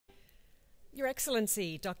Your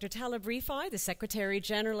Excellency, Dr. Taleb Rifai, the Secretary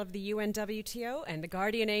General of the UNWTO and the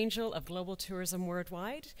Guardian Angel of Global Tourism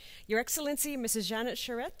Worldwide. Your Excellency, Mrs. Janice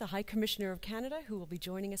Charette, the High Commissioner of Canada, who will be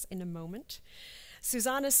joining us in a moment.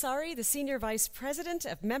 Susanna, Saari, the Senior Vice President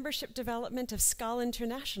of Membership Development of Skål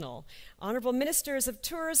International. Honourable Ministers of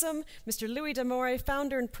Tourism, Mr. Louis D'Amore,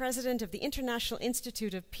 Founder and President of the International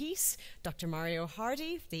Institute of Peace, Dr. Mario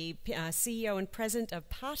Hardy, the CEO and President of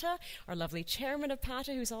PATA, our lovely Chairman of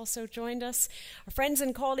PATA, who's also joined us, our friends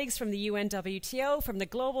and colleagues from the UNWTO, from the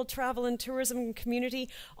global travel and tourism community,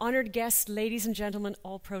 honoured guests, ladies and gentlemen,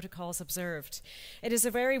 all protocols observed. It is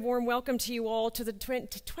a very warm welcome to you all to the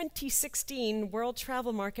 2016 World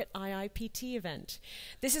Travel Market IIPT event.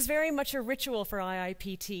 This is very much a ritual for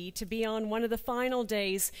IIPT to be on one of the final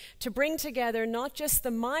days to bring together not just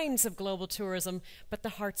the minds of global tourism, but the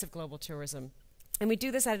hearts of global tourism. And we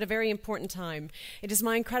do this at a very important time. It is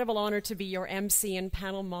my incredible honor to be your MC and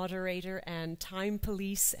panel moderator and time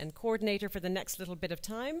police and coordinator for the next little bit of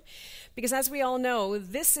time. Because as we all know,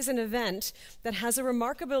 this is an event that has a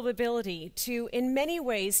remarkable ability to, in many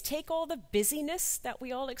ways, take all the busyness that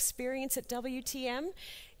we all experience at WTM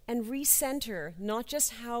and recenter not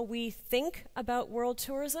just how we think about world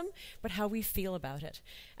tourism, but how we feel about it.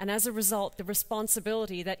 And as a result, the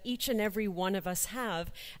responsibility that each and every one of us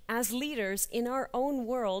have as leaders in our own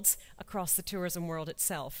worlds across the tourism world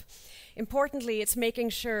itself. Importantly, it's making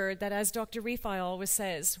sure that, as Dr. Rifai always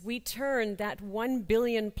says, we turn that 1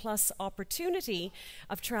 billion plus opportunity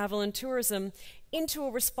of travel and tourism into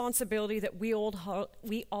a responsibility that we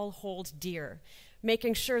all hold dear.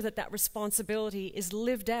 Making sure that that responsibility is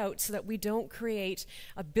lived out so that we don't create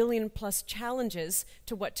 1 billion plus challenges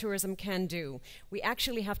to what tourism can do. We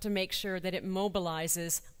actually have to make sure that it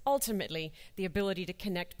mobilizes, ultimately, the ability to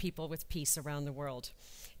connect people with peace around the world.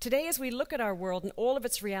 Today, as we look at our world and all of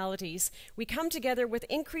its realities, we come together with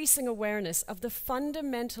increasing awareness of the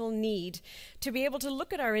fundamental need to be able to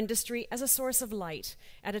look at our industry as a source of light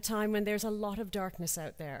at a time when there's a lot of darkness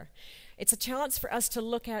out there. It's a chance for us to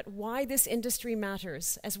look at why this industry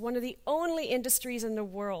matters as one of the only industries in the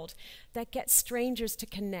world that gets strangers to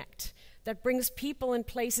connect, that brings people and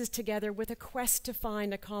places together with a quest to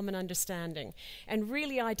find a common understanding, and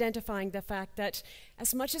really identifying the fact that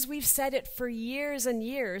as much as we've said it for years and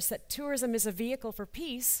years that tourism is a vehicle for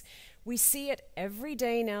peace, we see it every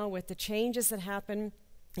day now with the changes that happen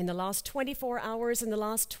in the last 24 hours, in the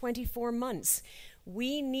last 24 months.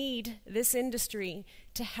 We need this industry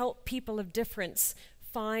to help people of difference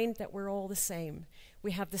find that we're all the same.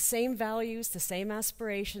 We have the same values, the same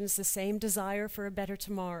aspirations, the same desire for a better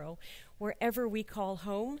tomorrow, wherever we call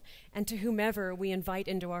home and to whomever we invite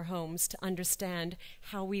into our homes to understand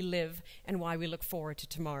how we live and why we look forward to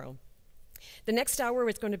tomorrow. The next hour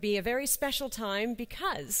is going to be a very special time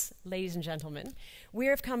because, ladies and gentlemen, we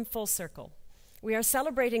have come full circle. We are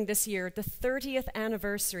celebrating this year the 30th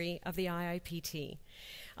anniversary of the IIPT.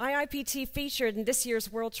 IIPT featured in this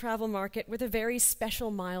year's World Travel Market with a very special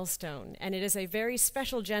milestone, and it is a very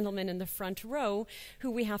special gentleman in the front row who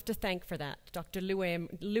we have to thank for that, Dr.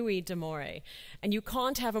 Louis D'Amore. And you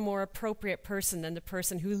can't have a more appropriate person than the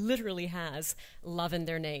person who literally has love in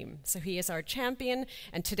their name. So he is our champion,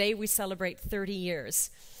 and today we celebrate 30 years.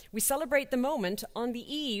 We celebrate the moment on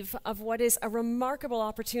the eve of what is a remarkable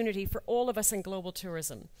opportunity for all of us in global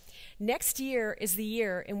tourism. Next year is the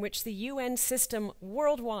year in which the UN system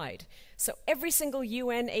worldwide, so every single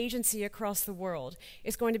UN agency across the world,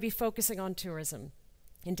 is going to be focusing on tourism.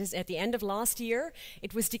 And at the end of last year,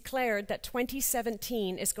 it was declared that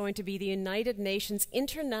 2017 is going to be the United Nations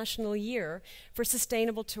International Year for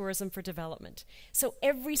Sustainable Tourism for Development. So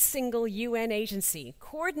every single UN agency,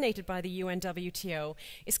 coordinated by the UNWTO,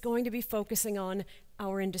 is going to be focusing on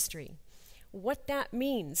our industry. What that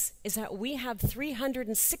means is that we have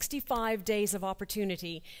 365 days of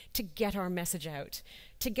opportunity to get our message out,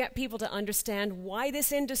 to get people to understand why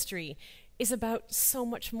this industry is about so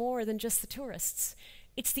much more than just the tourists.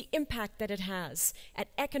 It's the impact that it has at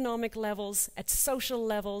economic levels, at social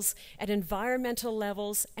levels, at environmental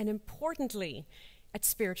levels, and importantly, at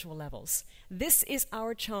spiritual levels. This is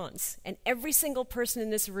our chance, and every single person in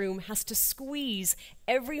this room has to squeeze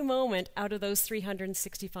every moment out of those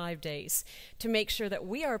 365 days to make sure that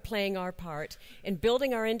we are playing our part in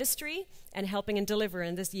building our industry and helping and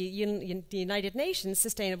delivering the United Nations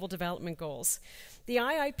Sustainable Development Goals. The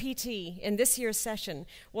IIPT in this year's session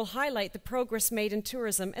will highlight the progress made in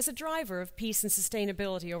tourism as a driver of peace and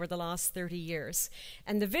sustainability over the last 30 years,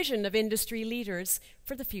 and the vision of industry leaders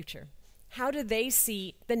for the future. How do they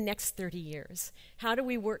see the next 30 years? How do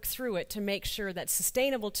we work through it to make sure that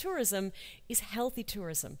sustainable tourism is healthy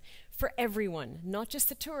tourism, for everyone, not just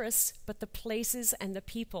the tourists, but the places and the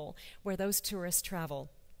people where those tourists travel.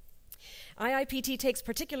 IIPT takes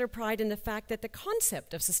particular pride in the fact that the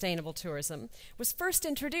concept of sustainable tourism was first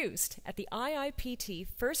introduced at the IIPT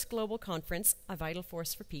First Global Conference, A Vital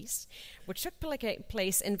Force for Peace, which took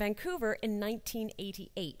place in Vancouver in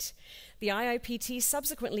 1988. The IIPT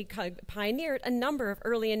subsequently pioneered a number of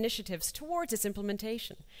early initiatives towards its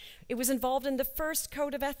implementation. It was involved in the first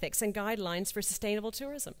Code of Ethics and Guidelines for Sustainable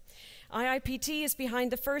Tourism. IIPT is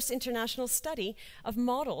behind the first international study of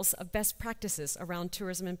models of best practices around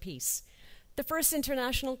tourism and peace. The first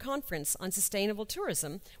international conference on sustainable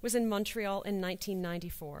tourism was in Montreal in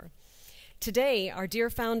 1994. Today, our dear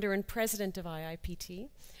founder and president of IIPT,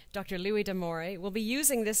 Dr. Louis D'Amore, will be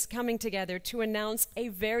using this coming together to announce a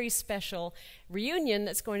very special reunion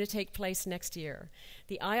that's going to take place next year,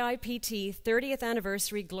 the IIPT 30th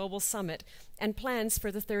Anniversary Global Summit, and plans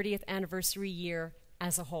for the 30th anniversary year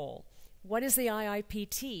as a whole. What is the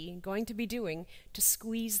IIPT going to be doing to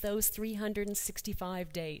squeeze those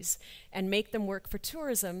 365 days and make them work for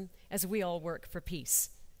tourism as we all work for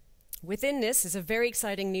peace? Within this is a very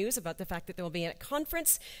exciting news about the fact that there will be a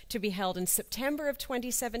conference to be held in September of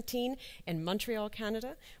 2017 in Montreal,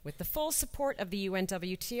 Canada, with the full support of the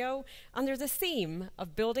UNWTO under the theme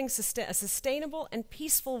of building a sustainable and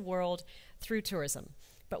peaceful world through tourism.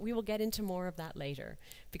 But we will get into more of that later,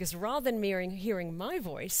 because rather than hearing my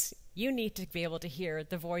voice, you need to be able to hear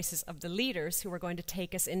the voices of the leaders who are going to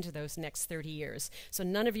take us into those next 30 years. So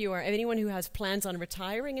none of you anyone who has plans on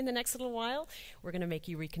retiring in the next little while, we're going to make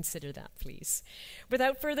you reconsider that, please.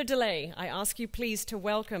 Without further delay, I ask you please to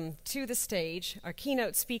welcome to the stage our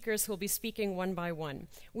keynote speakers who will be speaking one by one.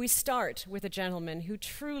 We start with a gentleman who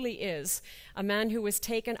truly is a man who has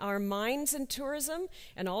taken our minds in tourism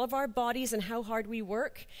and all of our bodies and how hard we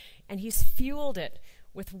work, and he's fueled it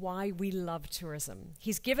with why we love tourism.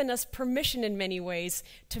 He's given us permission in many ways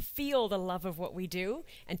to feel the love of what we do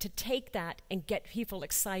and to take that and get people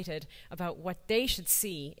excited about what they should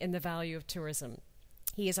see in the value of tourism.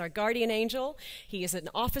 He is our guardian angel. He is an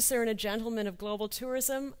officer and a gentleman of global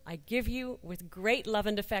tourism. I give you, with great love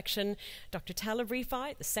and affection, Dr. Taleb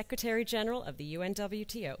Rifai, the Secretary General of the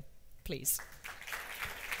UNWTO. Please.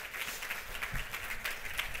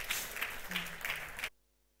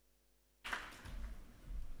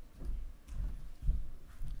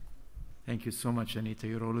 Thank you so much, Anita.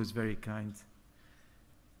 You're always very kind.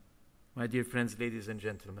 My dear friends, ladies and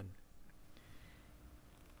gentlemen,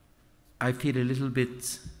 I feel a little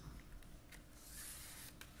bit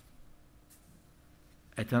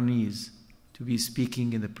at unease to be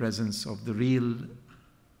speaking in the presence of the real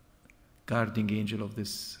guardian angel of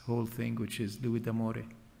this whole thing, which is Louis D'Amore.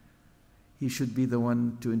 He should be the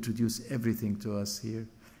one to introduce everything to us here.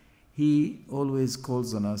 He always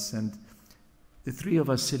calls on us, and the three of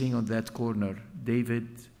us sitting on that corner, David,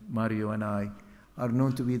 Mario, and I, are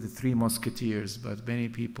known to be the three musketeers, but many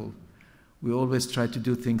people, we always try to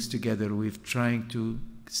do things together. We're trying to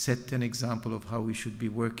set an example of how we should be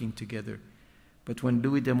working together. But when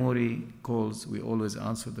Louis D'Amore calls, we always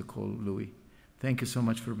answer the call, Louis. Thank you so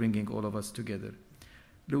much for bringing all of us together.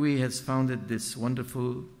 Louis has founded this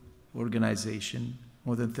wonderful organization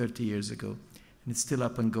more than 30 years ago, and it's still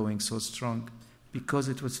up and going so strong, because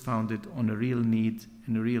it was founded on a real need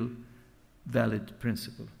and a real valid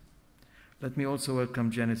principle. Let me also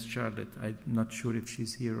welcome Janice Charette. I'm not sure if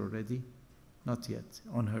she's here already. Not yet,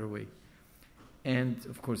 on her way. And,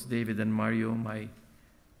 of course, David and Mario, my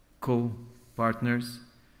co-partners.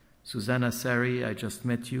 Susanna, Saari, I just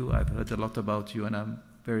met you. I've heard a lot about you, and I'm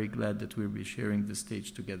very glad that we'll be sharing the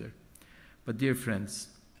stage together. But, dear friends,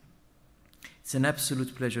 it's an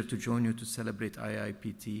absolute pleasure to join you to celebrate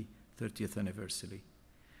IIPT 30th anniversary.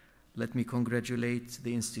 Let me congratulate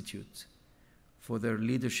the Institute for their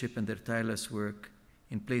leadership and their tireless work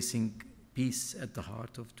in placing peace at the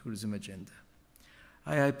heart of tourism agenda.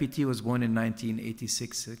 IIPT was born in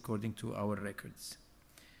 1986, according to our records,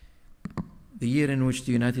 the year in which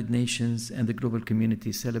the United Nations and the global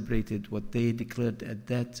community celebrated what they declared at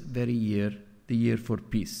that very year, the Year for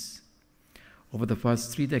Peace. Over the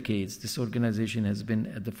past 3 decades, this organization has been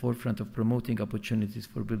at the forefront of promoting opportunities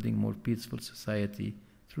for building more peaceful society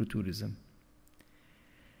through tourism.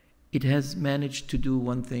 It has managed to do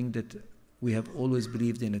one thing that we have always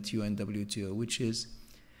believed in at UNWTO, which is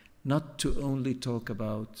not to only talk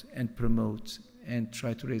about and promote and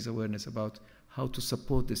try to raise awareness about how to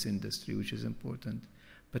support this industry, which is important,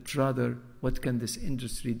 but rather what can this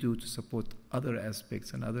industry do to support other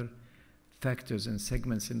aspects and other factors and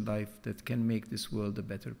segments in life that can make this world a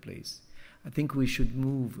better place. I think we should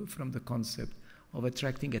move from the concept of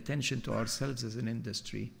attracting attention to ourselves as an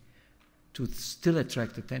industry to still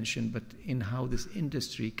attract attention, but in how this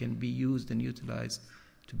industry can be used and utilized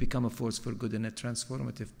to become a force for good and a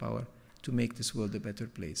transformative power to make this world a better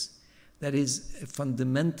place. That is a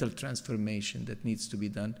fundamental transformation that needs to be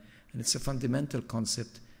done, and it's a fundamental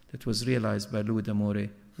concept that was realized by Louis d'Amore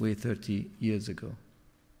way 30 years ago.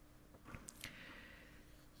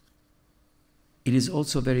 It is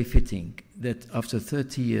also very fitting that after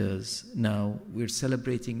 30 years now, we're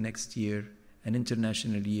celebrating next year an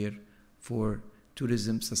international year for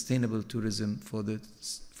tourism, sustainable tourism for the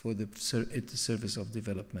service of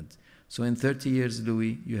development. So in 30 years,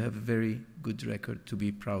 Louis, you have a very good record to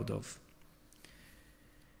be proud of.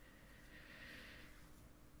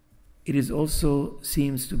 It is also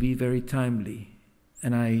seems to be very timely,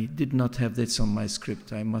 and I did not have this on my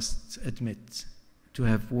script, I must admit, to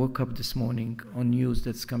have woke up this morning on news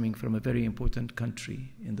that's coming from a very important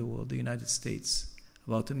country in the world, the United States,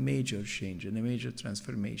 about a major change and a major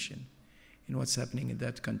transformation in what's happening in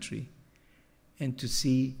that country, and to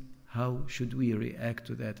see how should we react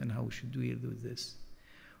to that and how should we do this.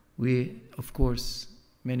 We, of course,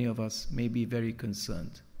 many of us may be very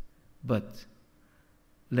concerned, but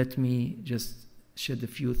let me just shed a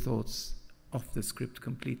few thoughts off the script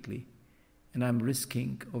completely, and I'm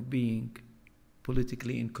risking of being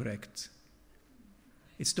politically incorrect.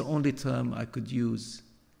 It's the only term I could use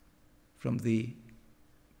from the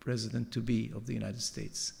President-to-be of the United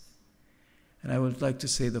States. And I would like to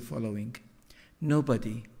say the following.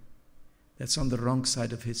 Nobody that's on the wrong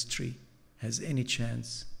side of history has any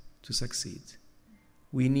chance to succeed.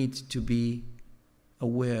 We need to be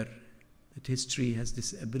aware that history has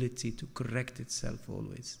this ability to correct itself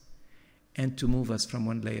always and to move us from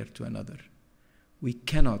one layer to another. We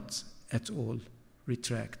cannot at all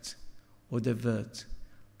retract or divert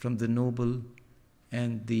from the noble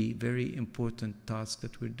and the very important task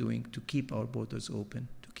that we're doing to keep our borders open,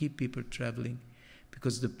 to keep people traveling,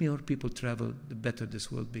 because the more people travel, the better this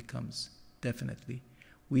world becomes, definitely.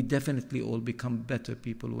 We definitely all become better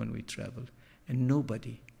people when we travel, and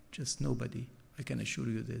nobody, just nobody, I can assure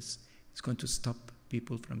you this, is going to stop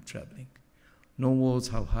people from traveling. No walls,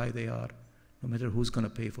 how high they are, no matter who's going to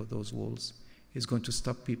pay for those walls, is going to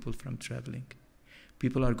stop people from traveling.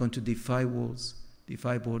 People are going to defy walls,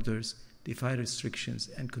 defy borders, defy restrictions,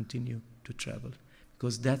 and continue to travel,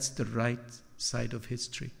 because that's the right side of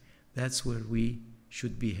history. That's where we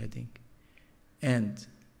should be heading. And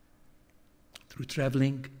through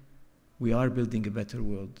traveling, we are building a better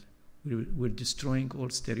world. We're destroying all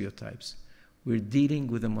stereotypes. We're dealing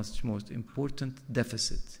with the most important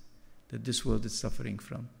deficit that this world is suffering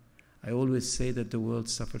from. I always say that the world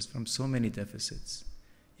suffers from so many deficits: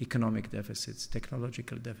 economic deficits,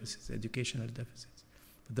 technological deficits, educational deficits.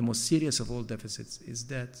 But the most serious of all deficits is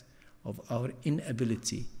that of our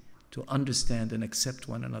inability to understand and accept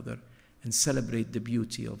one another and celebrate the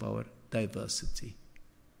beauty of our diversity.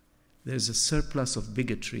 There's a surplus of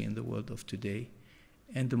bigotry in the world of today,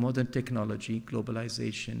 and the modern technology,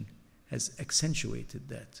 globalization, has accentuated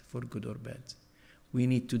that for good or bad. We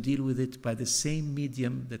need to deal with it by the same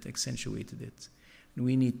medium that accentuated it. And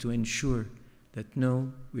we need to ensure that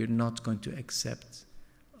no, we're not going to accept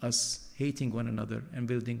us hating one another and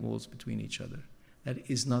building walls between each other. That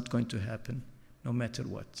is not going to happen, no matter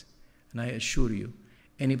what. And I assure you,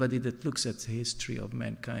 anybody that looks at the history of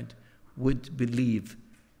mankind would believe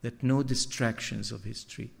that no distractions of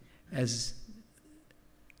history, as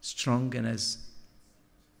strong and as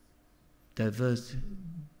diverse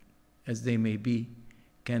as they may be,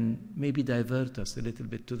 can maybe divert us a little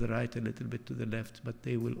bit to the right, a little bit to the left, but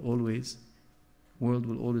they will always, world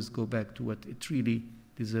will always go back to what it really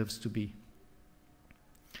deserves to be.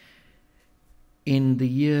 In the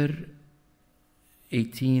year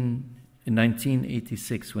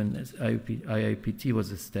 1986, when IIPT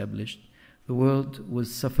was established, the world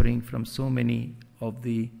was suffering from so many of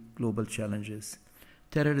the global challenges.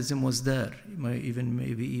 Terrorism was there,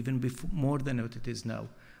 maybe even before, more than what it is now.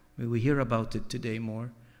 We hear about it today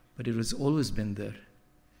more, but it has always been there.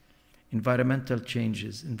 Environmental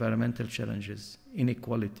changes, environmental challenges,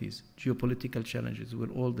 inequalities, geopolitical challenges were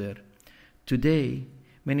all there. Today,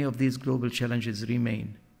 many of these global challenges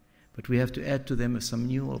remain, but we have to add to them some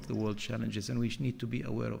new of the world challenges, and we need to be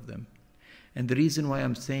aware of them. And the reason why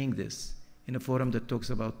I'm saying this in a forum that talks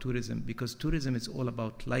about tourism, because tourism is all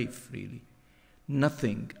about life, really.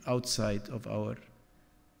 Nothing outside of our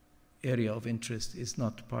area of interest is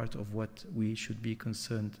not part of what we should be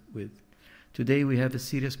concerned with. Today we have a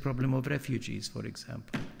serious problem of refugees, for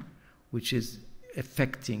example, which is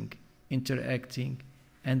affecting, interacting,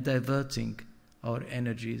 and diverting our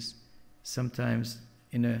energies, sometimes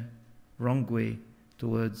in a wrong way,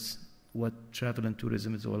 towards what travel and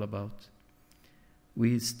tourism is all about.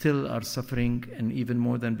 We still are suffering, and even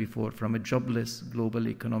more than before, from a jobless global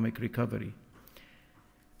economic recovery.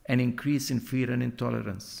 An increase in fear and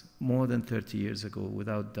intolerance more than 30 years ago,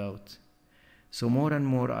 without doubt. So more and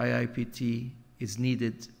more IIPT is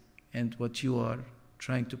needed, and what you are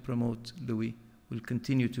trying to promote, Louis, will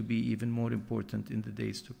continue to be even more important in the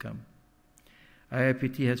days to come.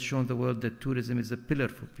 IIPT has shown the world that tourism is a pillar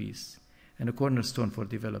for peace and a cornerstone for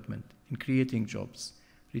development in creating jobs,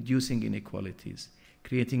 reducing inequalities,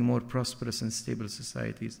 creating more prosperous and stable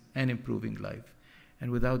societies, and improving life. And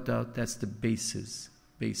without doubt, that's the basis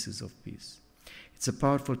of peace. It's a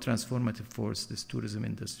powerful transformative force, this tourism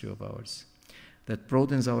industry of ours, that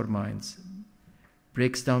broadens our minds,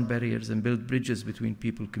 breaks down barriers, and builds bridges between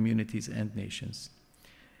people, communities, and nations.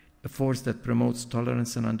 A force that promotes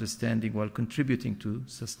tolerance and understanding while contributing to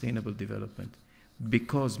sustainable development.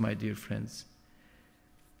 Because, my dear friends,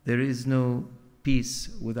 there is no peace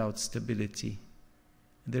without stability.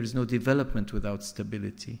 There is no development without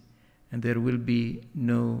stability. And there will be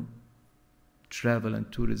no travel and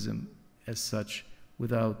tourism as such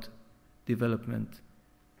without development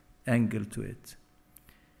angle to it.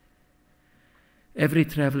 Every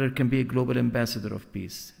traveler can be a global ambassador of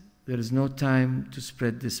peace. There is no time to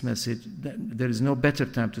spread this message. There is no better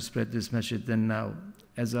time to spread this message than now,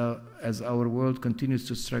 as our world continues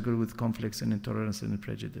to struggle with conflicts and intolerance and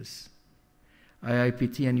prejudice.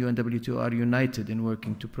 IIPT and UNWTO are united in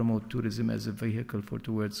working to promote tourism as a vehicle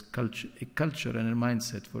towards a culture and a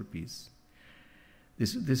mindset for peace.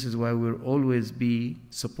 This is why we'll always be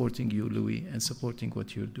supporting you, Louis, and supporting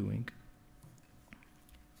what you're doing.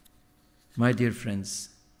 My dear friends,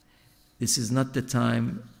 this is not the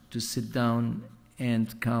time to sit down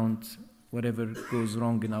and count whatever goes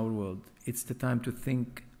wrong in our world. It's the time to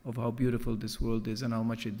think of how beautiful this world is and how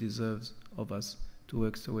much it deserves of us to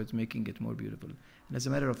work towards making it more beautiful. And as a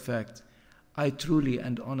matter of fact, I truly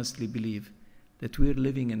and honestly believe that we're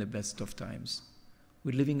living in the best of times.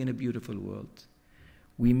 We're living in a beautiful world.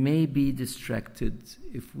 We may be distracted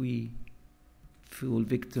if we fall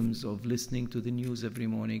victims of listening to the news every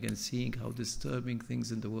morning and seeing how disturbing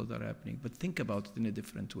things in the world are happening. But think about it in a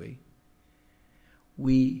different way.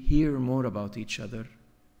 We hear more about each other.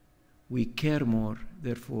 We care more,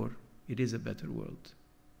 therefore, it is a better world.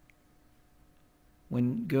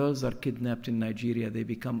 When girls are kidnapped in Nigeria, they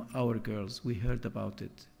become our girls. We heard about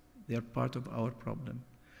it. They are part of our problem.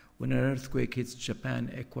 When an earthquake hits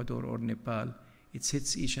Japan, Ecuador, or Nepal, it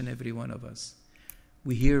hits each and every one of us.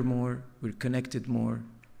 We hear more, we're connected more,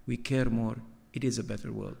 we care more. It is a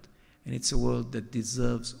better world. And it's a world that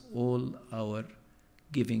deserves all our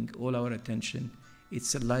giving, all our attention.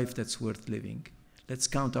 It's a life that's worth living. Let's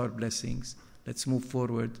count our blessings. Let's move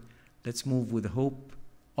forward. Let's move with hope,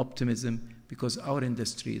 optimism, because our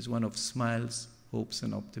industry is one of smiles, hopes,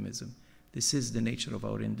 and optimism. This is the nature of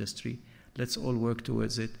our industry. Let's all work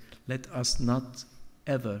towards it. Let us not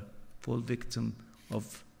ever fall victim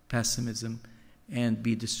of pessimism and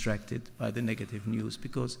be distracted by the negative news,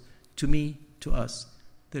 because to me, to us,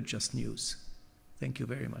 they're just news. Thank you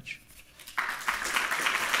very much.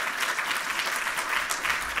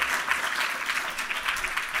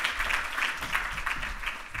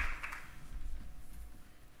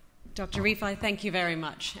 Dr. Rifai, thank you very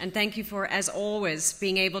much. And thank you for, as always,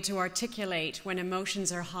 being able to articulate when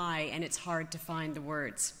emotions are high and it's hard to find the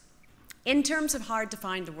words. In terms of hard to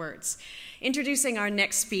find the words, introducing our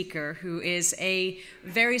next speaker, who is a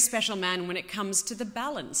very special man when it comes to the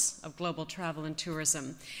balance of global travel and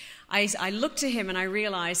tourism. I looked to him and I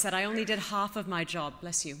realized that I only did half of my job,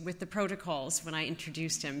 bless you, with the protocols when I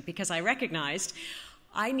introduced him, because I recognized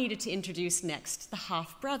I needed to introduce next the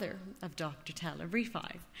half-brother of Dr. Taleb,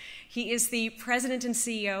 Rifai. He is the president and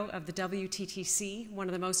CEO of the WTTC, one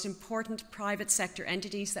of the most important private sector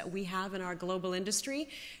entities that we have in our global industry,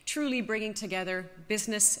 truly bringing together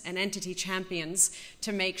business and entity champions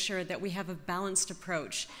to make sure that we have a balanced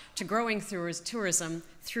approach to growing through tourism,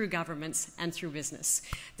 through governments, and through business.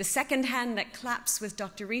 The second hand that claps with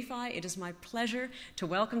Dr. Rifai, it is my pleasure to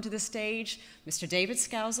welcome to the stage Mr. David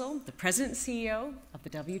Scowsill, the President and CEO of the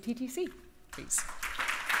WTTC. Please.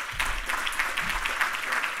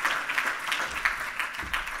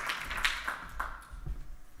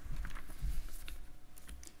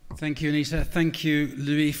 Thank you, Anita. Thank you,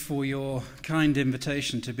 Louis, for your kind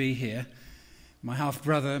invitation to be here. My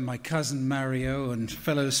half-brother, my cousin Mario, and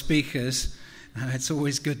fellow speakers, it's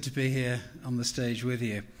always good to be here on the stage with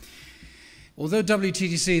you. Although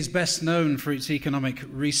WTTC is best known for its economic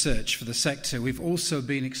research for the sector, we've also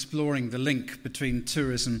been exploring the link between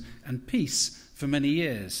tourism and peace for many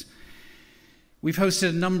years. We've hosted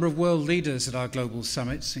a number of world leaders at our global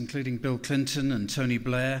summits, including Bill Clinton and Tony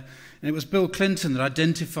Blair, and it was Bill Clinton that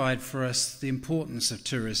identified for us the importance of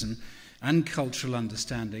tourism and cultural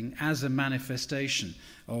understanding as a manifestation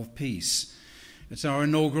of peace. At our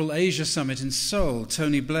inaugural Asia Summit in Seoul,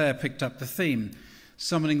 Tony Blair picked up the theme,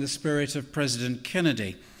 summoning the spirit of President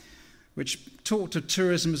Kennedy, which talked of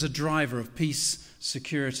tourism as a driver of peace,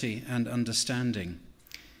 security, and understanding.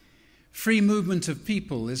 Free movement of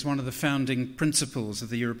people is one of the founding principles of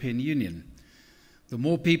the European Union. The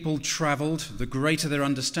more people travelled, the greater their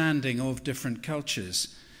understanding of different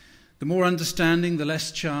cultures. The more understanding, the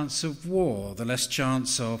less chance of war, the less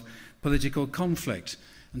chance of political conflict,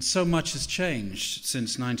 and so much has changed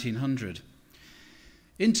since 1900.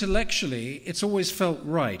 Intellectually, it's always felt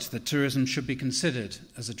right that tourism should be considered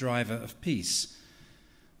as a driver of peace.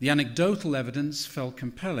 The anecdotal evidence felt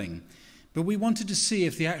compelling, but we wanted to see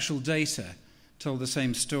if the actual data told the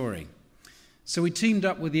same story. So we teamed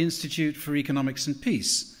up with the Institute for Economics and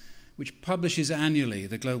Peace, which publishes annually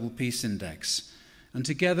the Global Peace Index, and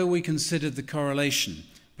together we considered the correlation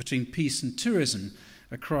between peace and tourism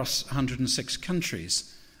across 106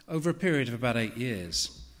 countries over a period of about 8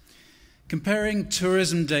 years. Comparing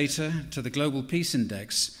tourism data to the Global Peace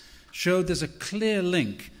Index showed there's a clear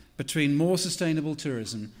link between more sustainable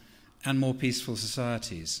tourism and more peaceful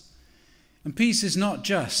societies. And peace is not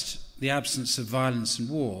just the absence of violence and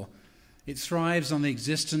war. It thrives on the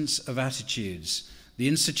existence of attitudes, the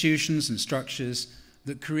institutions and structures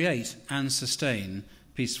that create and sustain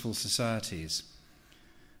peaceful societies.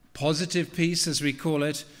 Positive peace, as we call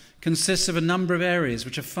it, consists of a number of areas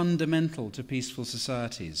which are fundamental to peaceful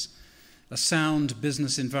societies: a sound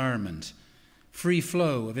business environment, free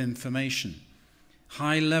flow of information,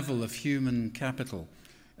 high level of human capital,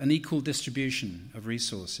 an equal distribution of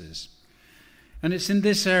resources. And it's in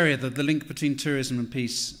this area that the link between tourism and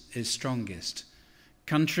peace is strongest.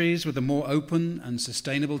 Countries with a more open and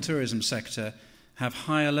sustainable tourism sector have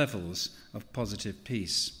higher levels of positive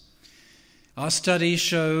peace. Our study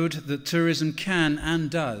showed that tourism can and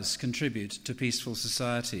does contribute to peaceful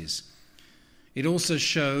societies. It also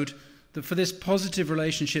showed that for this positive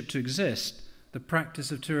relationship to exist, the practice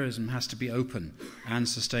of tourism has to be open and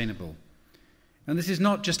sustainable. And this is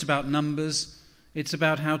not just about numbers, it's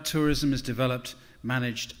about how tourism is developed,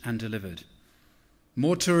 managed, and delivered.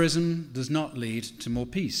 More tourism does not lead to more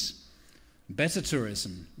peace. Better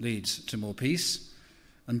tourism leads to more peace,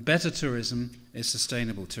 and better tourism is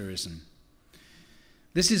sustainable tourism.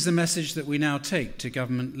 This is the message that we now take to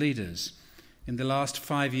government leaders. In the last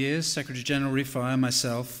 5 years, Secretary-General Rifai and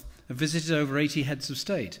myself have visited over 80 heads of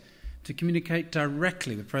state to communicate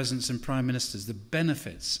directly with presidents and prime ministers the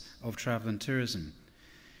benefits of travel and tourism.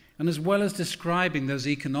 And as well as describing those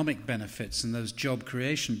economic benefits and those job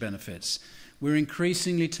creation benefits, we're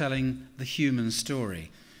increasingly telling the human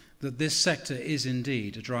story, that this sector is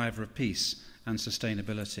indeed a driver of peace and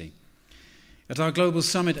sustainability. At our global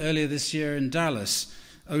summit earlier this year in Dallas,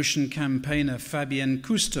 ocean campaigner Fabienne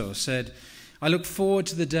Cousteau said, "I look forward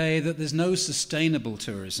to the day that there's no sustainable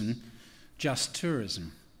tourism, just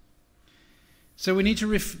tourism." So we need to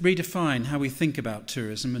redefine how we think about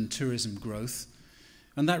tourism and tourism growth,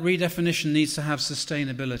 and that redefinition needs to have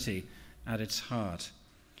sustainability at its heart.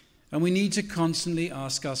 And we need to constantly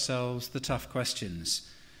ask ourselves the tough questions,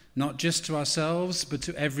 not just to ourselves, but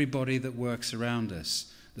to everybody that works around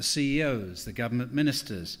us, the CEOs, the government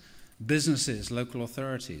ministers, businesses, local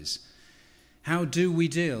authorities. How do we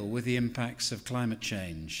deal with the impacts of climate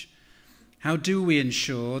change? How do we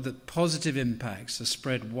ensure that positive impacts are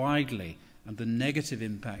spread widely and the negative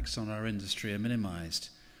impacts on our industry are minimized?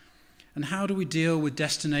 And how do we deal with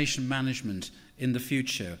destination management in the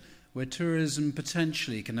future, where tourism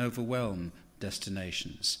potentially can overwhelm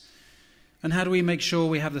destinations? And how do we make sure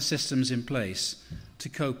we have the systems in place to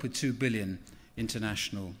cope with 2 billion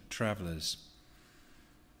international travellers?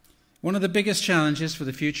 One of the biggest challenges for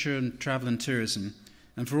the future of travel and tourism,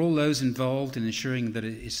 and for all those involved in ensuring that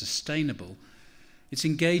it is sustainable, it's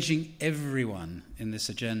engaging everyone in this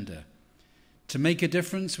agenda. To make a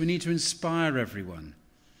difference, we need to inspire everyone.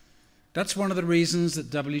 That's one of the reasons that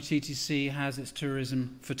WTTC has its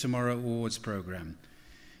Tourism for Tomorrow Awards program.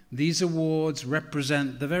 These awards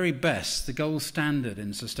represent the very best, the gold standard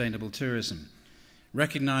in sustainable tourism,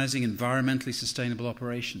 recognizing environmentally sustainable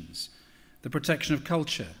operations, the protection of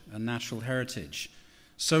culture and natural heritage,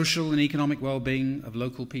 social and economic well-being of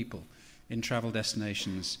local people in travel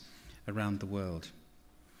destinations around the world.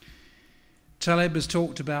 Taleb has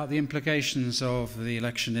talked about the implications of the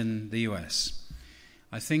election in the US.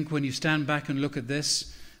 I think when you stand back and look at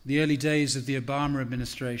this, the early days of the Obama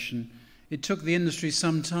administration, it took the industry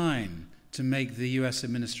some time to make the US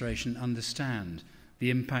administration understand the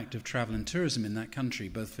impact of travel and tourism in that country,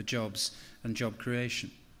 both for jobs and job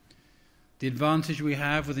creation. The advantage we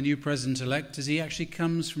have with the new president-elect is he actually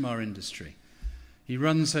comes from our industry. He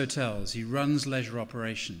runs hotels, he runs leisure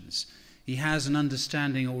operations. He has an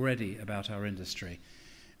understanding already about our industry.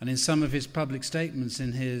 And in some of his public statements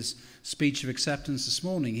in his speech of acceptance this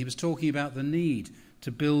morning, he was talking about the need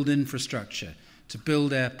to build infrastructure, to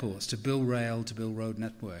build airports, to build rail, to build road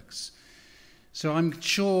networks. So I'm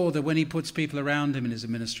sure that when he puts people around him in his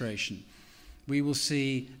administration, we will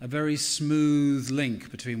see a very smooth link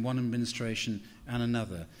between one administration and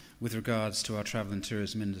another with regards to our travel and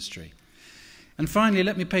tourism industry. And finally,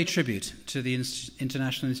 let me pay tribute to the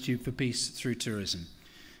International Institute for Peace Through Tourism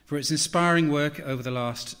for its inspiring work over the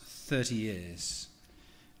last 30 years.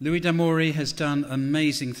 Louis D'Amore has done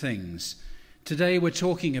amazing things. Today we're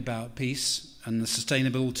talking about peace and the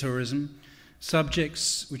sustainable tourism,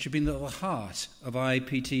 subjects which have been at the heart of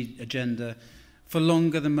IIPT agenda for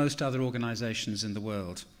longer than most other organizations in the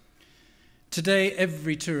world. Today,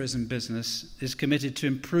 every tourism business is committed to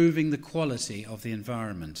improving the quality of the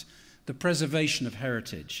environment, the preservation of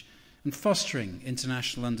heritage, and fostering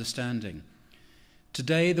international understanding.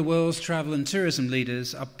 Today, the world's travel and tourism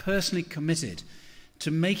leaders are personally committed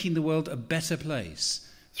to making the world a better place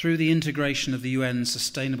through the integration of the UN's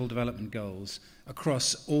Sustainable Development Goals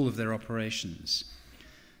across all of their operations.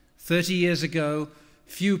 30 years ago,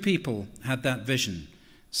 few people had that vision,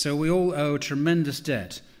 so we all owe a tremendous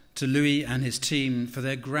debt to Louis and his team for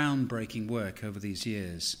their groundbreaking work over these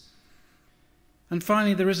years. And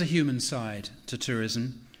finally, there is a human side to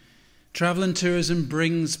tourism. Travel and tourism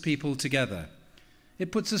brings people together.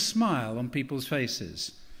 It puts a smile on people's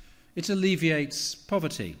faces. It alleviates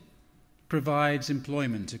poverty, provides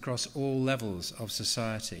employment across all levels of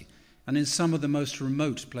society, and in some of the most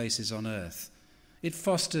remote places on earth. It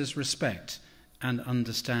fosters respect and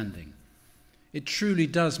understanding. It truly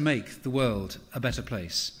does make the world a better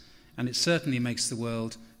place, and it certainly makes the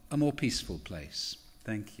world a more peaceful place.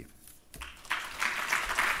 Thank you.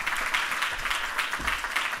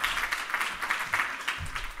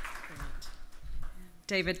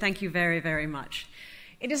 David, thank you very, very much.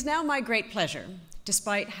 It is now my great pleasure,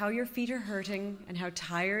 despite how your feet are hurting and how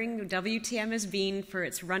tiring WTM has been for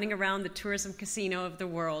its running around the tourism casino of the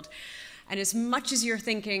world, and as much as you're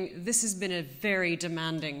thinking, this has been a very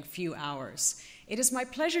demanding few hours, it is my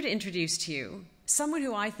pleasure to introduce to you someone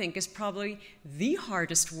who I think is probably the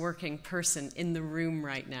hardest working person in the room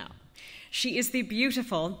right now. She is the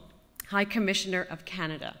beautiful High Commissioner of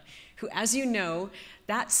Canada, who, as you know,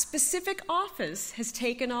 that specific office has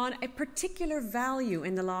taken on a particular value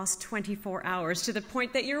in the last 24 hours to the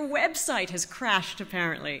point that your website has crashed,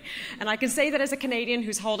 apparently. And I can say that as a Canadian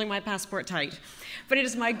who's holding my passport tight. But it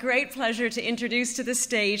is my great pleasure to introduce to the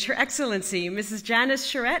stage Her Excellency, Mrs. Janice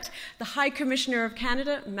Charette, the High Commissioner of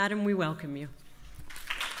Canada. Madam, we welcome you.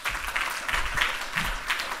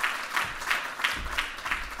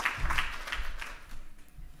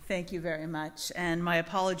 Thank you very much, and my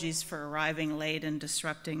apologies for arriving late and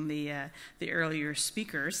disrupting the earlier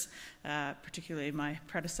speakers, particularly my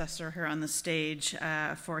predecessor here on the stage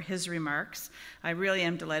for his remarks. I really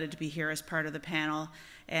am delighted to be here as part of the panel,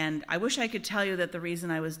 and I wish I could tell you that the reason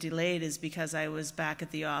I was delayed is because I was back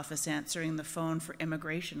at the office answering the phone for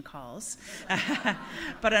immigration calls.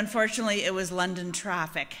 But unfortunately, it was London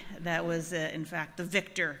traffic that was, in fact, the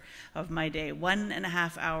victor of my day,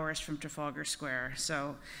 1.5 hours from Trafalgar Square.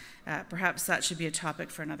 So perhaps that should be a topic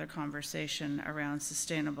for another conversation around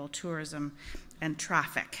sustainable tourism and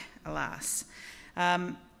traffic, alas.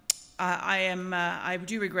 I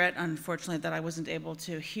do regret, unfortunately, that I wasn't able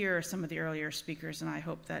to hear some of the earlier speakers, and I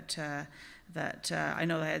hope that I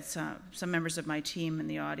know I had some members of my team in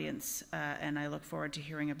the audience, and I look forward to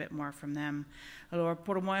hearing a bit more from them. Alors,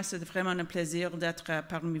 pour moi, c'est vraiment un plaisir d'être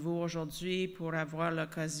parmi vous aujourd'hui pour avoir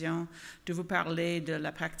l'occasion de vous parler de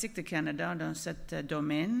la pratique du Canada dans cet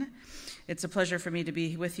domaine. It's a pleasure for me to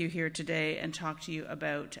be with you here today and talk to you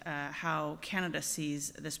about how Canada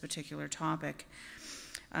sees this particular topic.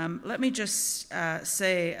 Let me just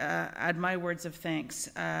add my words of thanks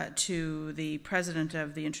to the president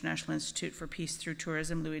of the International Institute for Peace Through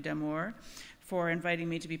Tourism, Louis D'Amore, for inviting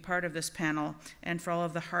me to be part of this panel and for all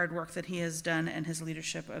of the hard work that he has done and his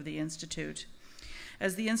leadership of the Institute.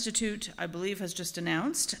 As the Institute, I believe, has just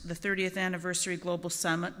announced, the 30th Anniversary Global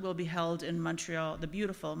Summit will be held in Montreal, the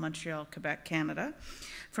beautiful Montreal, Quebec, Canada,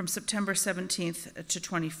 from September 17th to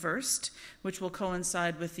 21st, which will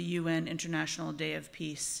coincide with the UN International Day of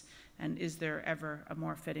Peace. And is there ever a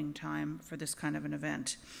more fitting time for this kind of an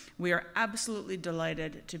event? We are absolutely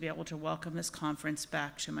delighted to be able to welcome this conference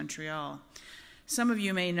back to Montreal. Some of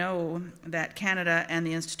you may know that Canada and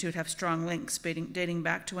the Institute have strong links dating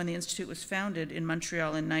back to when the Institute was founded in Montreal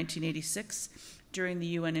in 1986 during the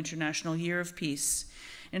UN International Year of Peace.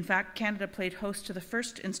 In fact, Canada played host to the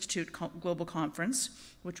first Institute Global Conference,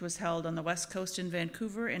 which was held on the West Coast in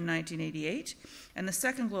Vancouver in 1988, and the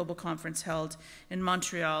second Global Conference held in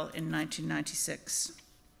Montreal in 1996.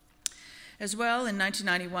 As well, in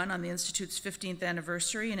 1991, on the Institute's 15th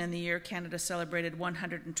anniversary, and in the year Canada celebrated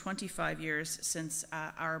 125 years since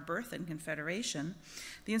our birth and Confederation,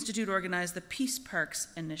 the Institute organized the Peace Parks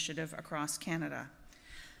Initiative across Canada.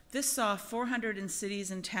 This saw 400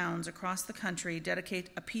 cities and towns across the country dedicate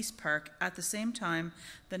a peace park. At the same time,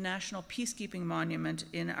 the National Peacekeeping Monument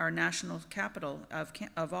in our national capital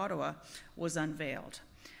of Ottawa was unveiled.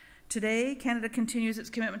 Today, Canada continues its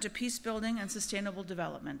commitment to peace building and sustainable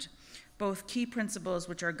development, both key principles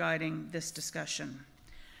which are guiding this discussion.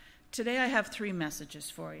 Today, I have 3 messages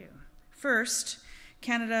for you. First,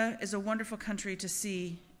 Canada is a wonderful country to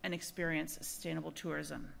see and experience sustainable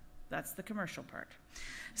tourism. That's the commercial part.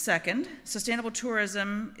 Second, sustainable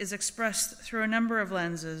tourism is expressed through a number of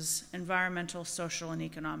lenses: environmental, social, and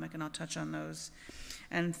economic, and I'll touch on those.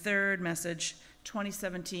 And third message,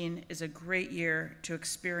 2017 is a great year to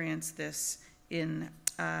experience this in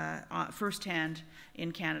firsthand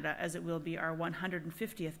in Canada, as it will be our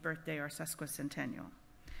 150th birthday, our sesquicentennial.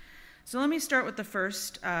 So let me start with the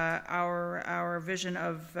first, our vision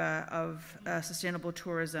of sustainable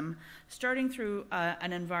tourism, starting through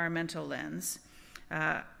an environmental lens,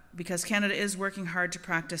 because Canada is working hard to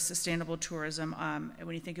practice sustainable tourism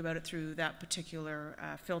when you think about it through that particular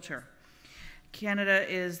filter. Canada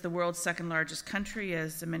is the world's second largest country,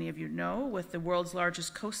 as many of you know, with the world's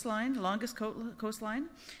largest coastline, longest coastline,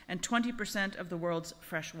 and 20% of the world's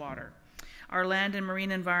fresh water. Our land and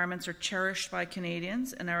marine environments are cherished by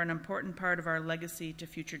Canadians and are an important part of our legacy to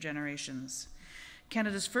future generations.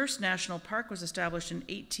 Canada's first national park was established in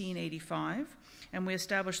 1885, and we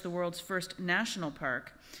established the world's first national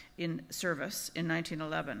park in service in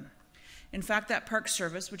 1911. In fact, that park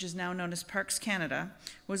service, which is now known as Parks Canada,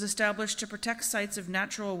 was established to protect sites of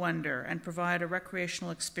natural wonder and provide a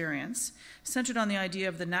recreational experience centered on the idea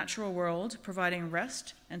of the natural world providing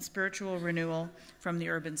rest and spiritual renewal from the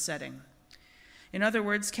urban setting. In other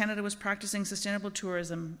words, Canada was practicing sustainable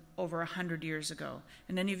tourism over 100 years ago.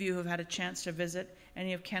 And any of you who have had a chance to visit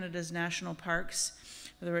any of Canada's national parks,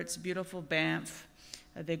 whether it's beautiful Banff,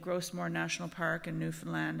 the Grossmore National Park in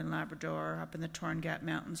Newfoundland and Labrador, up in the Torn Gap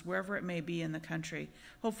Mountains, wherever it may be in the country,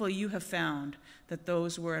 hopefully you have found that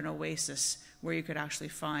those were an oasis where you could actually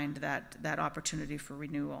find that opportunity for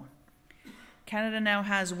renewal. Canada now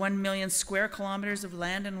has 1 million square kilometers of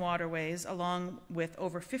land and waterways, along with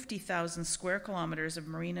over 50,000 square kilometers of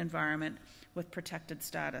marine environment with protected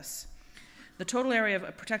status. The total area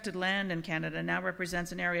of protected land in Canada now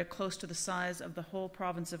represents an area close to the size of the whole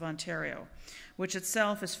province of Ontario, which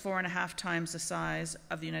itself is 4.5 times the size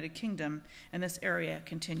of the United Kingdom, and this area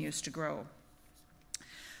continues to grow.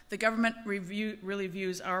 The government really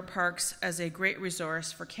views our parks as a great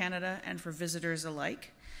resource for Canada and for visitors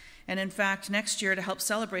alike. And in fact, next year, to help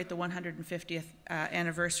celebrate the 150th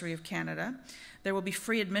anniversary of Canada, there will be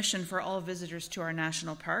free admission for all visitors to our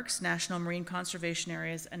national parks, national marine conservation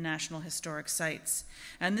areas, and national historic sites.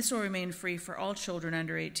 And this will remain free for all children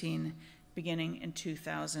under 18 beginning in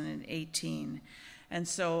 2018. And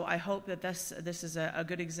so I hope that this is a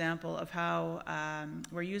good example of how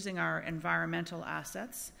we're using our environmental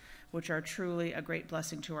assets, which are truly a great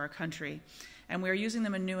blessing to our country. And we're using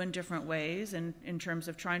them in new and different ways in terms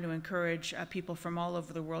of trying to encourage people from all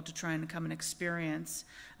over the world to try and come and experience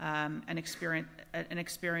an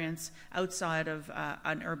experience outside of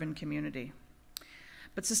an urban community.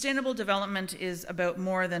 But sustainable development is about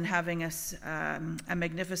more than having a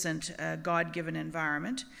magnificent God-given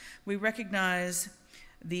environment. We recognize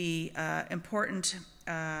the important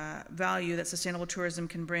value that sustainable tourism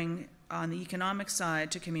can bring on the economic side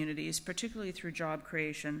to communities, particularly through job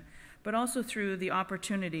creation, but also through the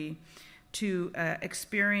opportunity to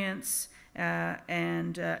experience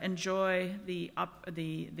and enjoy the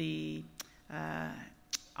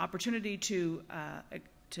opportunity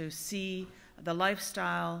to see the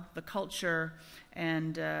lifestyle, the culture,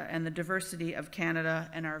 and the diversity of Canada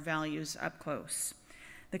and our values up close.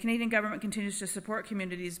 The Canadian government continues to support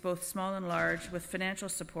communities, both small and large, with financial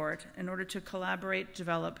support in order to collaborate,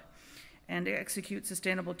 develop, and execute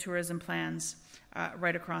sustainable tourism plans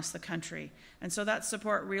right across the country. And so that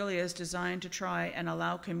support really is designed to try and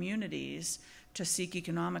allow communities to seek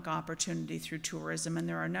economic opportunity through tourism, and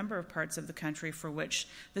there are a number of parts of the country for which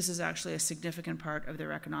this is actually a significant part of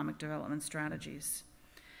their economic development strategies.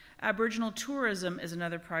 Aboriginal tourism is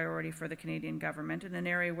another priority for the Canadian government, in an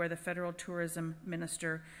area where the Federal Tourism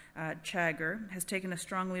Minister, Chagger, has taken a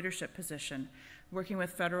strong leadership position, working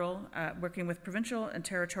with provincial and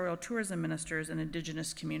territorial tourism ministers and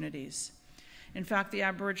Indigenous communities. In fact, the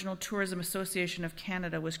Aboriginal Tourism Association of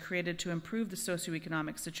Canada was created to improve the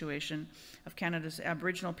socioeconomic situation of Canada's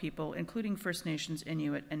Aboriginal people, including First Nations,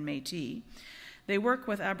 Inuit, and Métis. They work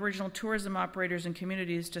with Aboriginal tourism operators and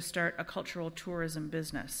communities to start a cultural tourism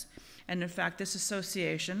business. And in fact, this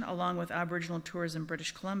association, along with Aboriginal Tourism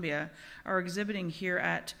British Columbia, are exhibiting here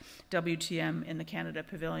at WTM in the Canada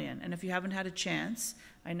Pavilion. And if you haven't had a chance,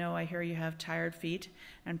 I hear you have tired feet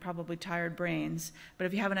and probably tired brains, but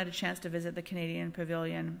if you haven't had a chance to visit the Canadian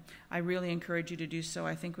Pavilion, I really encourage you to do so.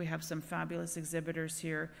 I think we have some fabulous exhibitors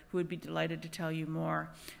here who would be delighted to tell you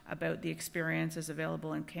more about the experiences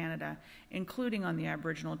available in Canada, including on the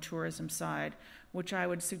Aboriginal tourism side, which I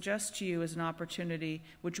would suggest to you as an opportunity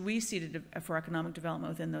which we see for economic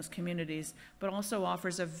development within those communities, but also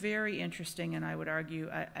offers a very interesting, and I would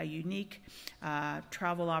argue a unique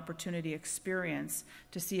travel opportunity experience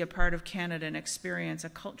to see a part of Canada and experience a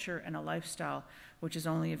culture and a lifestyle which is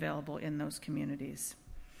only available in those communities.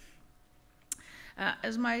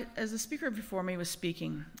 As the speaker before me was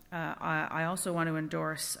speaking, I also want to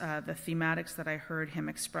endorse the thematics that I heard him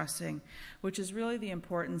expressing, which is really the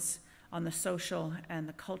importance on the social and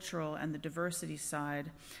the cultural and the diversity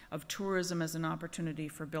side of tourism as an opportunity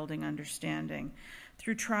for building understanding.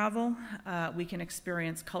 Through travel, we can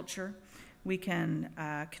experience culture, we can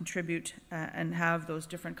contribute and have those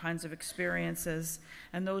different kinds of experiences,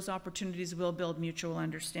 and those opportunities will build mutual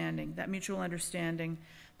understanding. That mutual understanding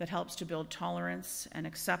that helps to build tolerance and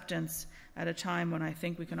acceptance at a time when I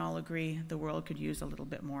think we can all agree the world could use a little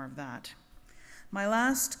bit more of that. My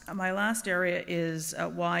last area is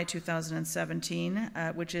why 2017,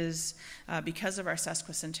 which is, because of our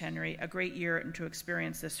sesquicentenary, a great year and to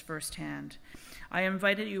experience this firsthand. I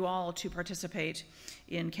invited you all to participate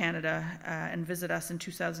in Canada and visit us in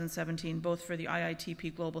 2017, both for the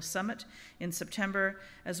IIPT Global Summit in September,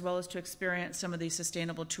 as well as to experience some of these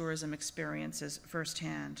sustainable tourism experiences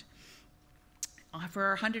firsthand. For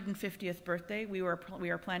our 150th birthday, we are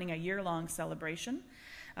planning a year-long celebration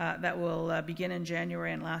that will begin in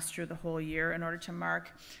January and last through the whole year in order to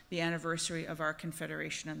mark the anniversary of our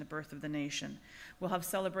Confederation and the birth of the nation. We'll have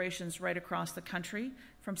celebrations right across the country,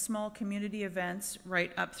 from small community events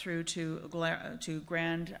right up through to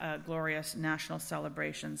grand, glorious national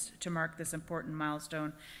celebrations to mark this important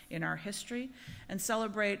milestone in our history and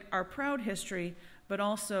celebrate our proud history, but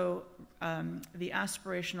also the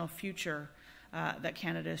aspirational future that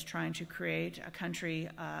Canada is trying to create, a country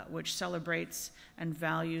which celebrates and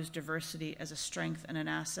values diversity as a strength and an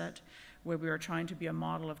asset, where we are trying to be a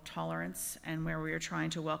model of tolerance and where we are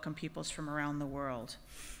trying to welcome peoples from around the world.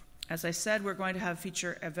 As I said, we're going to have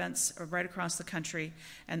feature events right across the country,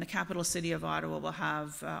 and the capital city of Ottawa will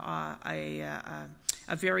have a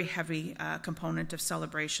very heavy component of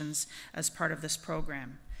celebrations as part of this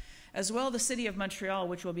program. As well, the City of Montreal,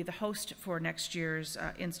 which will be the host for next year's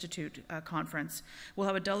Institute conference, will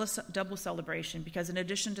have a double celebration, because in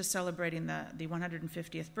addition to celebrating the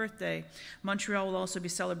 150th birthday, Montreal will also be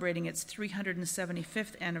celebrating its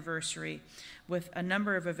 375th anniversary with a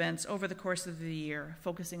number of events over the course of the year,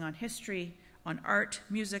 focusing on history, on art,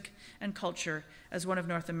 music, and culture as one of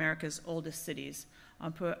North America's oldest cities.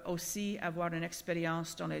 On peut aussi avoir une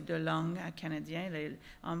expérience dans les deux langues canadiennes.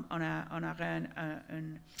 On aura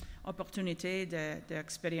une opportunité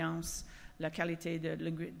d'expérience la qualité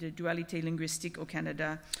de dualité linguistique au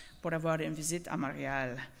Canada pour avoir une visite à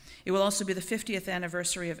Montréal. It will also be the 50th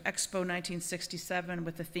anniversary of Expo 1967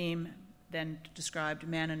 with the theme then described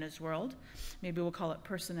Man in His World. Maybe we'll call it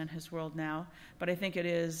Person in His World now, but I think it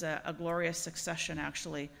is a glorious succession,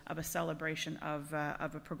 actually, of a celebration of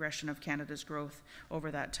a progression of Canada's growth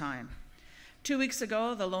over that time. 2 weeks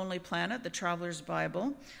ago, The Lonely Planet, the Traveler's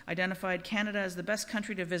Bible, identified Canada as the best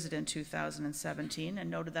country to visit in 2017 and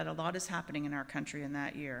noted that a lot is happening in our country in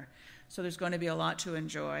that year. So there's going to be a lot to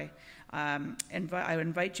enjoy. I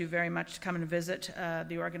invite you very much to come and visit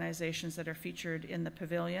the organizations that are featured in the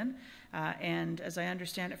pavilion. And as I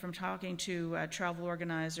understand it from talking to travel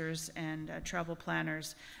organizers and travel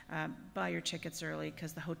planners, buy your tickets early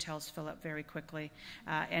because the hotels fill up very quickly.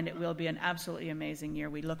 And it will be an absolutely amazing year.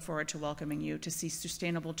 We look forward to welcoming you to see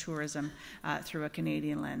sustainable tourism through a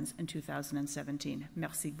Canadian lens in 2017.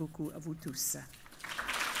 Merci beaucoup à vous tous.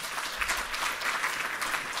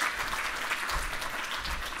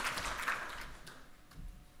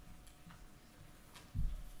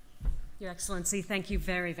 Your Excellency, thank you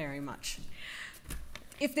very, very much.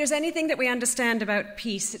 If there's anything that we understand about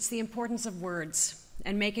peace, it's the importance of words.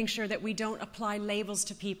 and making sure that we don't apply labels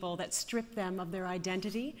to people that strip them of their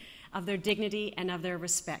identity, of their dignity, and of their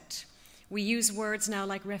respect. We use words now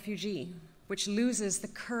like refugee, which loses the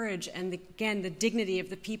courage and, again, the dignity of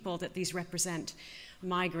the people that these represent,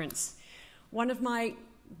 migrants. One of my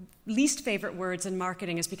least favorite words in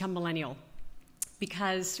marketing has become millennial,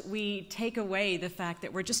 because we take away the fact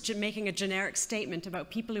that we're just making a generic statement about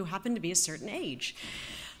people who happen to be a certain age.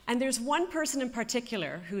 And there's one person in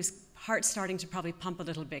particular whose heart's starting to probably pump a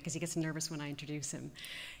little bit because he gets nervous when I introduce him.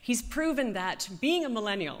 He's proven that being a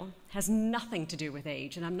millennial has nothing to do with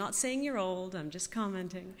age. And I'm not saying you're old, I'm just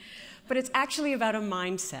commenting. But it's actually about a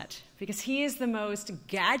mindset, because he is the most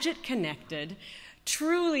gadget-connected,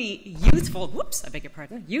 truly youthful,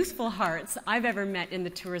 youthful hearts I've ever met in the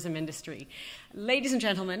tourism industry. Ladies and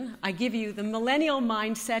gentlemen, I give you the millennial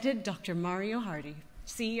mindseted Dr. Mario Hardy,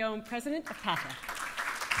 CEO and President of PATA.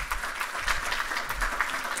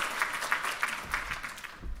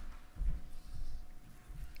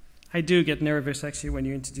 I do get nervous, actually, when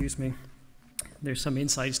you introduce me. There's some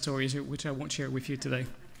inside stories which I won't share with you today.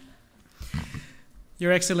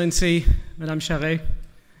 Your Excellency, Madame Charette,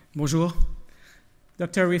 bonjour.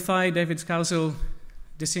 Dr. Rifai, David Scowsill,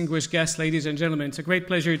 distinguished guests, ladies and gentlemen, it's a great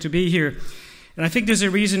pleasure to be here. And I think there's a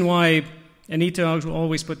reason why Anita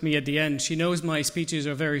always put me at the end. She knows my speeches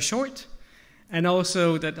are very short, and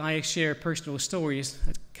also that I share personal stories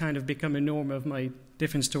that kind of become a norm of my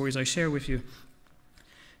different stories I share with you.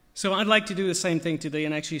 So I'd like to do the same thing today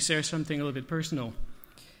and actually share something a little bit personal.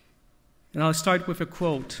 And I'll start with a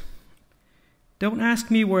quote. Don't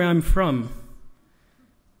ask me where I'm from,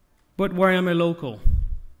 but where I'm a local.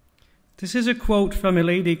 This is a quote from a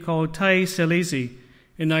lady called Tai Selezi,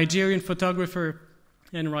 a Nigerian photographer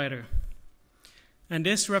and writer. And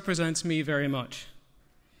this represents me very much.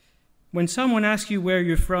 When someone asks you where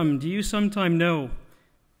you're from, do you sometimes know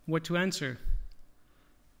what to answer?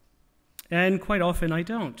 And quite often I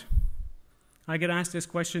don't. I get asked this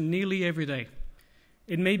question nearly every day.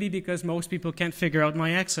 It may be because most people can't figure out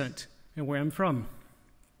my accent and where I'm from.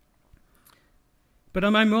 But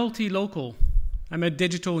I'm a multi-local. I'm a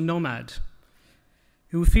digital nomad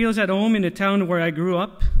who feels at home in the town where I grew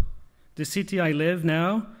up, the city I live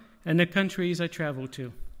now, and the countries I travel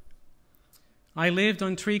to. I lived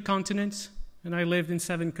on 3 continents, and I lived in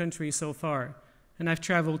 7 countries so far, and I've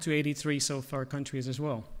traveled to 83 so far countries as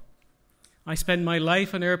well. I spend my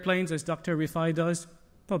life on airplanes, as Dr. Rifai does,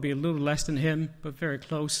 probably a little less than him, but very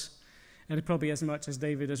close, and probably as much as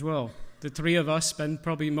David as well. The 3 of us spend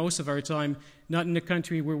probably most of our time not in the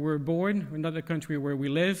country where we're born, or not the country where we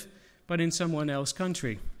live, but in someone else's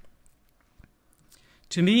country.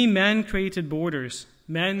 To me, man created borders,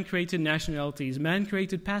 man created nationalities, man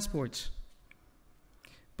created passports.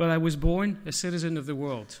 But I was born a citizen of the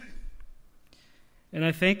world. And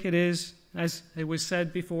I think it is, as it was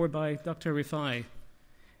said before by Dr. Rifai,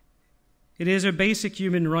 it is a basic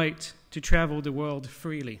human right to travel the world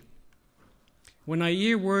freely. When I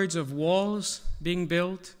hear words of walls being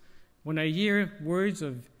built, when I hear words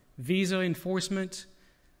of visa enforcement,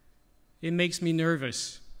 it makes me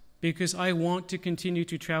nervous, because I want to continue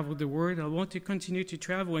to travel the world. I want to continue to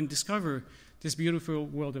travel and discover this beautiful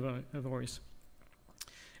world of ours.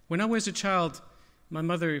 When I was a child, my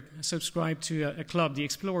mother subscribed to a club, the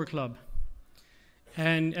Explorer Club.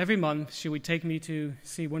 And every month, she would take me to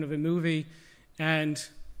see one of a movie, and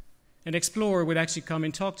an explorer would actually come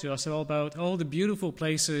and talk to us all about all the beautiful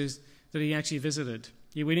places that he actually visited.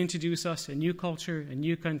 He would introduce us a new culture, a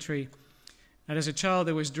new country. And as a child,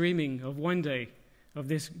 I was dreaming of one day of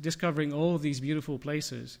discovering all of these beautiful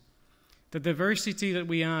places. The diversity that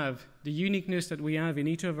we have, the uniqueness that we have in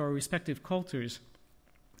each of our respective cultures,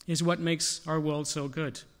 is what makes our world so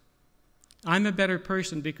good. I'm a better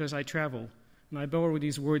person because I travel. And I borrow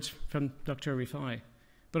these words from Dr. Rifai.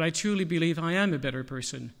 But I truly believe I am a better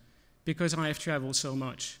person because I have traveled so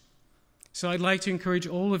much. So I'd like to encourage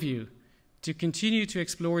all of you to continue to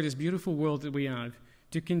explore this beautiful world that we have,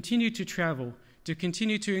 to continue to travel, to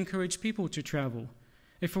continue to encourage people to travel.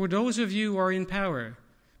 And for those of you who are in power,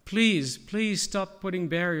 please stop putting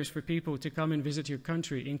barriers for people to come and visit your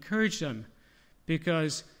country. Encourage them,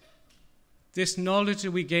 because this knowledge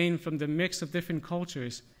that we gain from the mix of different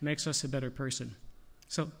cultures makes us a better person.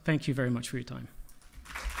 So thank you very much for your time.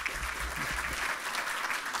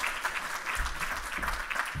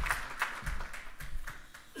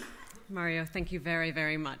 Mario, thank you very,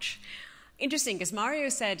 very much. Interesting, because Mario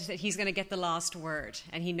said that he's going to get the last word,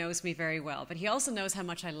 and he knows me very well, but he also knows how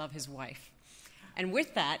much I love his wife. And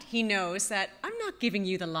with that, he knows that I'm not giving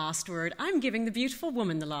you the last word, I'm giving the beautiful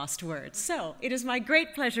woman the last word. So it is my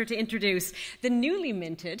great pleasure to introduce the newly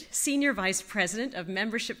minted Senior Vice President of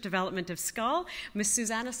Membership Development of Skål, Ms.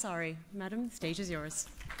 Susanna Saari. Madam, the stage is yours.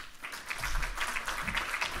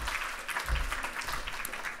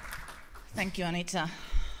 Thank you, Anita.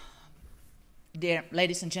 Dear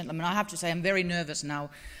ladies and gentlemen, I have to say I'm very nervous now.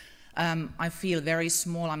 I feel very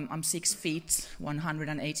small. I'm 6 feet,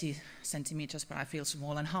 180 centimeters, but I feel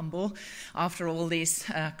small and humble after all these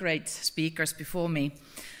great speakers before me.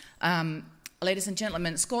 Ladies and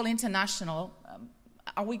gentlemen, Skål International,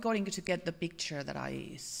 are we going to get the picture that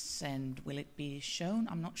I send? Will it be shown?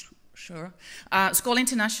 I'm not sure. Skål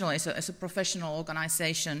International is a professional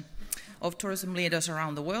organization of tourism leaders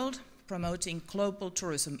around the world, promoting global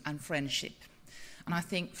tourism and friendship. And I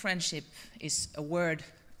think friendship is a word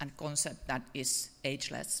and concept that is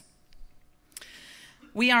ageless.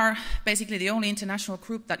 We are basically the only international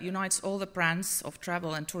group that unites all the brands of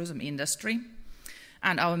travel and tourism industry,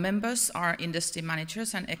 and our members are industry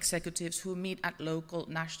managers and executives who meet at local,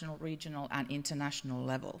 national, regional and international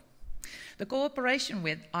level. The cooperation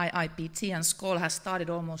with IIPT and Skål has started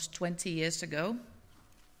almost 20 years ago,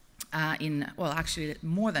 actually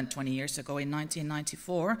more than 20 years ago in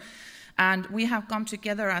 1994, and we have come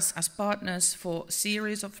together as partners for a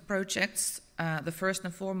series of projects, the first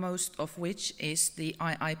and foremost of which is the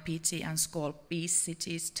IIPT and Skål Peace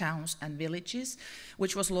Cities, Towns and Villages,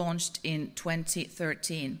 which was launched in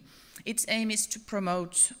 2013. Its aim is to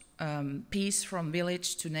promote peace from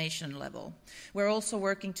village to nation level. We're also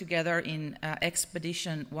working together in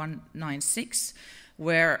Expedition 196,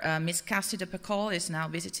 where Ms. Cassie de Pecol is now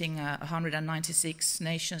visiting 196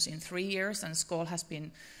 nations in 3 years, and Skål has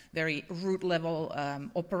been very root level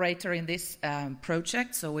operator in this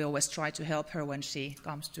project, so we always try to help her when she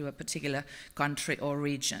comes to a particular country or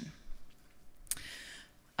region.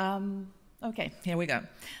 Okay, here we go.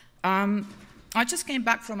 I just came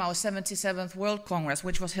back from our 77th World Congress,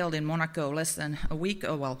 which was held in Monaco less than a week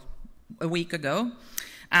ago.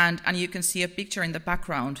 And you can see a picture in the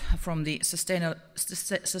background from the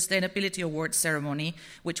Sustainability Awards ceremony,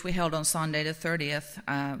 which we held on Sunday, the 30th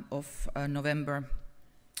of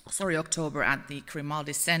October at the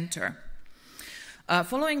Grimaldi Center.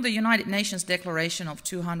 Following the United Nations Declaration of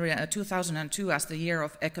 2002 as the Year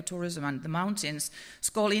of Ecotourism and the Mountains,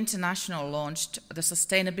 Skål International launched the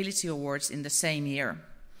Sustainability Awards in the same year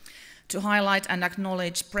to highlight and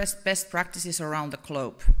acknowledge best practices around the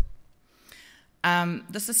globe.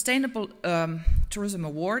 The Sustainable Tourism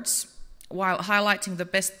Awards, while highlighting the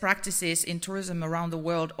best practices in tourism around the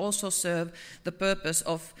world, also serve the purpose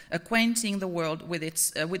of acquainting the world with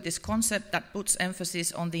this concept that puts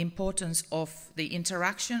emphasis on the importance of the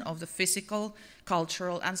interaction of the physical,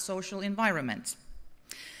 cultural and social environment,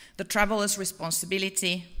 the traveler's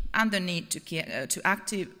responsibility and the need to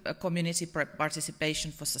active community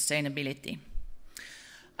participation for sustainability.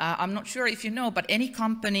 I'm not sure if you know, but any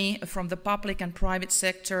company from the public and private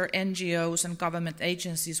sector, NGOs and government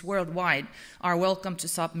agencies worldwide are welcome to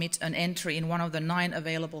submit an entry in one of the 9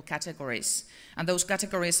 available categories. And those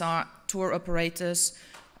categories are tour operators,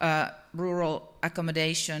 rural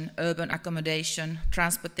accommodation, urban accommodation,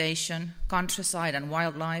 transportation, countryside and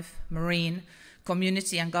wildlife, marine,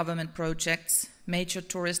 community and government projects, major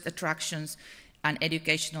tourist attractions, and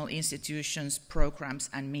educational institutions, programs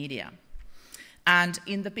and media. And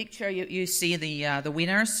in the picture, you see the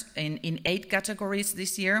winners in 8 categories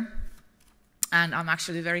this year. And I'm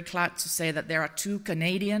actually very glad to say that there are 2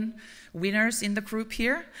 Canadian winners in the group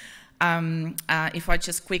here. If I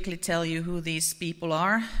just quickly tell you who these people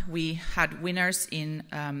are, we had winners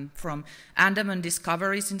from Andaman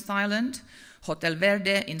Discoveries in Thailand, Hotel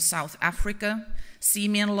Verde in South Africa,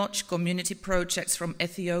 Simian Lodge Community Projects from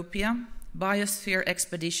Ethiopia, Biosphere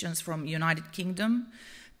Expeditions from United Kingdom,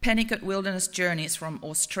 Pennicott Wilderness Journeys from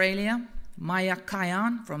Australia, Maya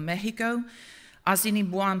Kayan from Mexico,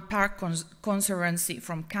 Assiniboine Park Conservancy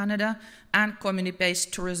from Canada, and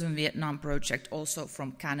Community-Based Tourism Vietnam Project also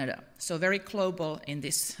from Canada. So very global in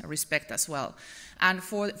this respect as well. And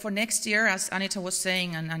for next year, as Anita was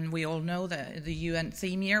saying, and we all know the UN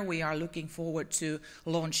theme year, we are looking forward to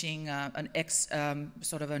launching an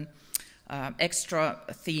extra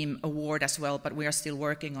theme award as well, but we are still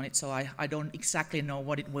working on it, so I don't exactly know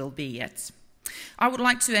what it will be yet. I would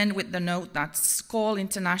like to end with the note that Skål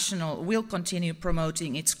International will continue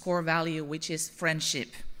promoting its core value, which is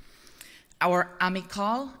friendship. Our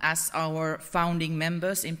Amical, as our founding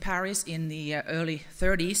members in Paris in the early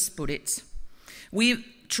 30s put it, we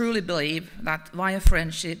truly believe that via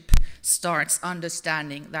friendship starts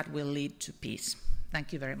understanding that will lead to peace.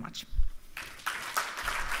 Thank you very much.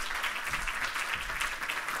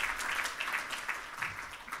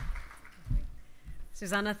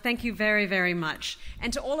 Susanna, thank you very, very much.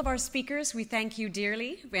 And to all of our speakers, we thank you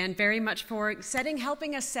dearly and very much for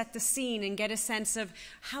helping us set the scene and get a sense of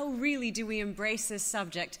how really do we embrace this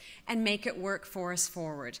subject and make it work for us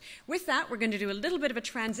forward. With that, we're going to do a little bit of a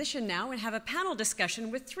transition now and have a panel discussion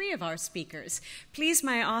with 3 of our speakers. Please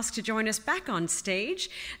may I ask to join us back on stage,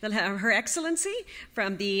 Her Excellency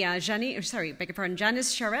from the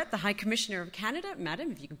Janice Charette, the High Commissioner of Canada.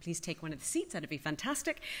 Madam, if you can please take one of the seats, that'd be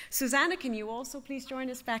fantastic. Susanna, can you also please join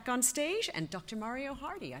us back on stage? And Dr. Mario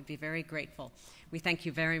Hardy, I'd be very grateful. We thank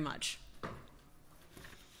you very much.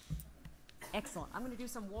 Excellent. I'm going to do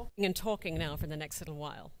some walking and talking now for the next little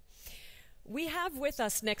while. We have with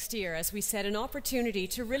us next year, as we said, an opportunity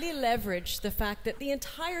to really leverage the fact that the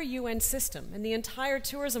entire UN system and the entire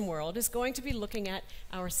tourism world is going to be looking at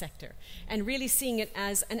our sector and really seeing it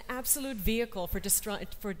as an absolute vehicle for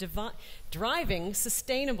driving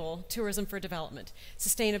sustainable tourism for development,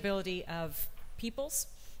 sustainability of peoples,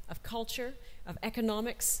 of culture, of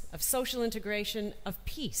economics, of social integration, of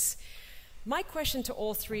peace. My question to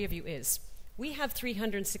all 3 of you is, we have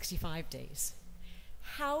 365 days.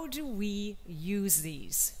 How do we use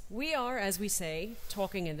these? We are, as we say,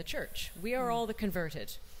 talking in the church. We are all the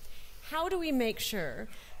converted. How do we make sure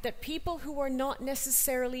that people who are not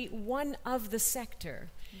necessarily one of the sector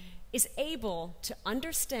is able to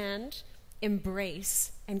understand,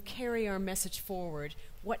 embrace, and carry our message forward,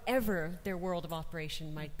 whatever their world of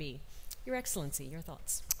operation might be? Your Excellency, your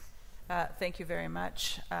thoughts. Thank you very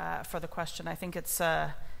much for the question. I think it's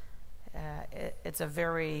a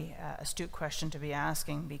very astute question to be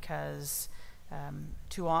asking, because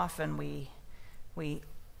too often we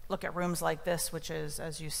look at rooms like this, which is,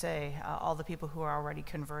 as you say, all the people who are already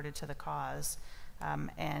converted to the cause.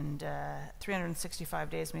 And 365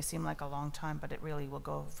 days may seem like a long time, but it really will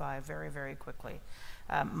go by very, very quickly.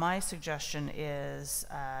 My suggestion is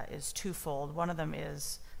twofold. One of them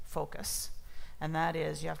is focus. And that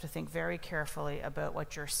is, you have to think very carefully about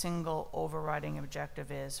what your single overriding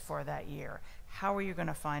objective is for that year. How are you going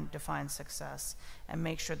to define success and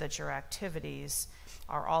make sure that your activities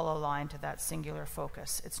are all aligned to that singular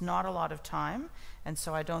focus? It's not a lot of time, and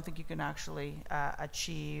so I don't think you can actually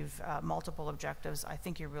achieve multiple objectives. I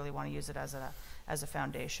think you really want to use it as a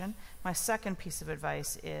foundation. My second piece of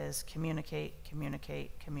advice is communicate,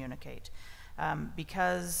 communicate, communicate.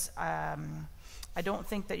 Because I don't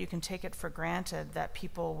think that you can take it for granted that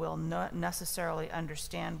people will not necessarily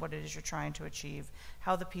understand what it is you're trying to achieve,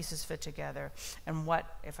 how the pieces fit together, and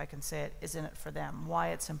what, if I can say it, is in it for them, why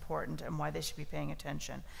it's important, and why they should be paying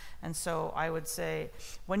attention. And so I would say,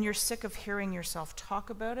 when you're sick of hearing yourself talk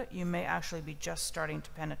about it, you may actually be just starting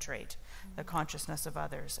to penetrate the consciousness of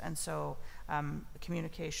others. And so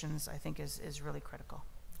communications, I think, is really critical.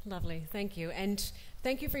 Lovely, thank you. And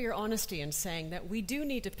thank you for your honesty in saying that we do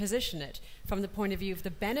need to position it from the point of view of the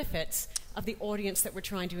benefits of the audience that we're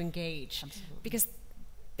trying to engage. Absolutely. Because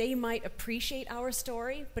they might appreciate our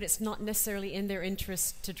story, but it's not necessarily in their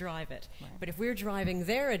interest to drive it. Right. But if we're driving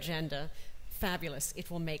their agenda, fabulous, it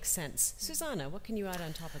will make sense. Susanna, what can you add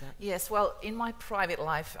on top of that? Yes, well, in my private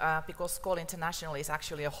life, because Skål International is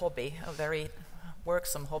actually a hobby, a very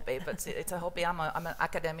worksome hobby, but it's a hobby. I'm an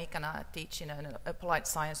academic and I teach in an applied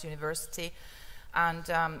science university, and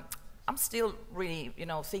I'm still really,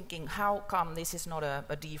 thinking, how come this is not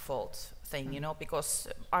a default thing, because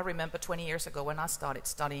I remember 20 years ago when I started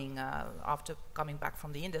studying after coming back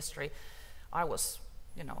from the industry, I was,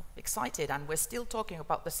 excited, and we're still talking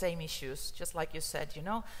about the same issues, just like you said,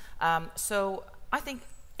 So I think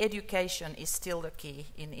education is still the key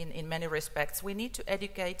in many respects. We need to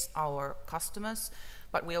educate our customers,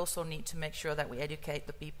 but we also need to make sure that we educate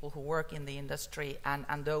the people who work in the industry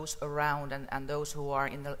and those around and those who are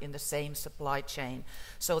in the same supply chain,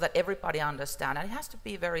 so that everybody understands. And it has to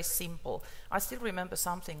be very simple. I still remember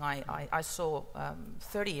something I saw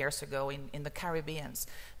 30 years ago in the Caribbean.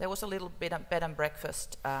 There was a little bed and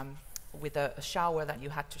breakfast with a shower that you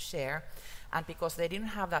had to share. And because they didn't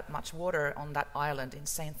have that much water on that island in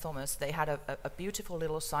St. Thomas, they had a beautiful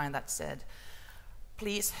little sign that said,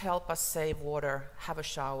 "Please help us save water, have a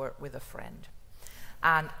shower with a friend."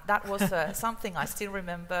 And that was something I still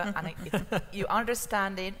remember, and you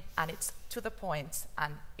understand it, and it's to the point,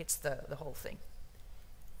 and it's the whole thing.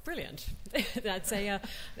 Brilliant. That's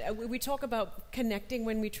we talk about connecting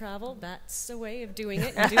when we travel. That's a way of doing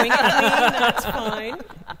it. And doing it clean, that's fine.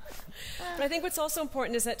 But I think what's also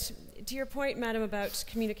important is that, to your point, Madam, about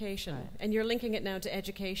communication, right, and you're linking it now to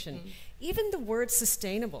education, even the word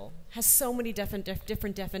sustainable has so many different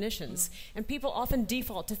definitions, and people often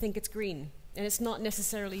default to think it's green. And it's not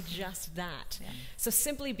necessarily just that. Yeah. So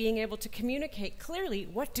simply being able to communicate clearly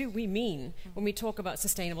what do we mean when we talk about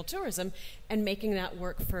sustainable tourism and making that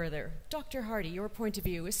work further. Dr. Hardy, your point of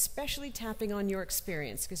view, especially tapping on your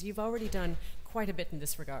experience, because you've already done quite a bit in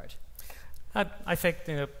this regard. I think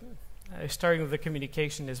starting with the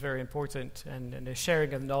communication is very important, and the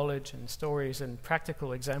sharing of knowledge and stories and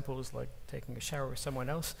practical examples like taking a shower with someone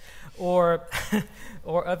else, or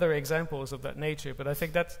or other examples of that nature. But I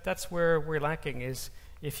think that's where we're lacking, is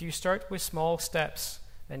if you start with small steps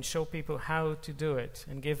and show people how to do it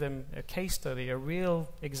and give them a case study, a real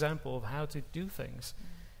example of how to do things,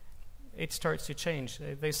 it starts to change.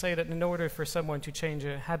 They say that in order for someone to change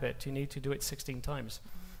a habit, you need to do it 16 times.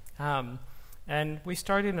 And we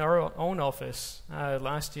started in our own office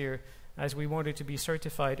last year, as we wanted to be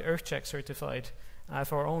certified, EarthCheck certified,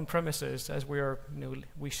 for our own premises, as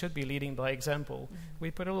we should be leading by example.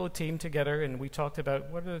 We put a little team together and we talked about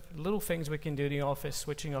what are the little things we can do in the office,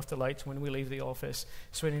 switching off the lights when we leave the office,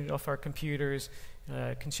 switching off our computers,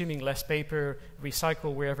 consuming less paper,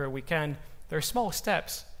 recycle wherever we can. They're small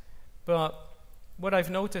steps, but what I've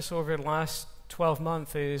noticed over the last 12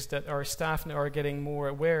 months is that our staff now are getting more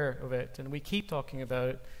aware of it, and we keep talking about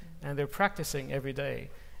it, and they're practicing every day.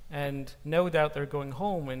 And no doubt they're going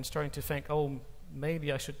home and starting to think, oh,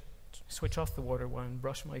 maybe I should switch off the water while I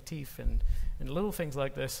brush my teeth, and little things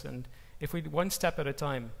like this. And if we one step at a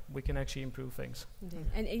time, we can actually improve things. Indeed.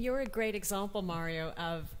 And you're a great example, Mario,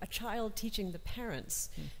 of a child teaching the parents.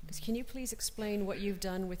 Can you please explain what you've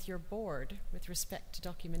done with your board with respect to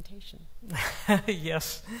documentation?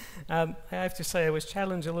 Yes. I have to say I was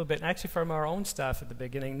challenged a little bit, actually from our own staff at the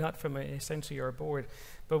beginning, not from essentially our board.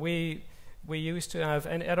 But we used to have,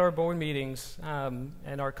 and at our board meetings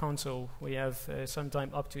and our council, we have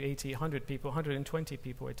sometime up to 80, 100 people, 120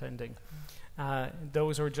 people attending.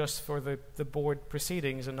 Those are just for the board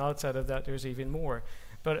proceedings, and outside of that there's even more.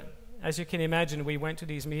 But as you can imagine, we went to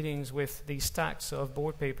these meetings with these stacks of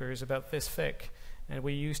board papers about this thick, and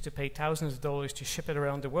we used to pay thousands of dollars to ship it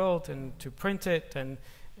around the world and to print it, and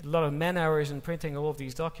a lot of man hours in printing all of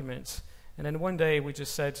these documents. And then one day we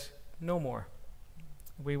just said, no more.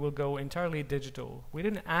 We will go entirely digital. We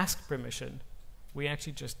didn't ask permission, we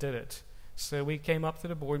actually just did it. So we came up to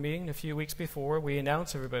the board meeting a few weeks before. We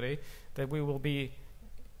announced everybody that we will be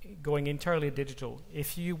going entirely digital.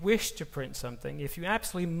 If you wish to print something, if you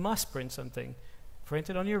absolutely must print something, print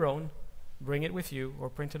it on your own, bring it with you, or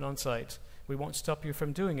print it on site. We won't stop you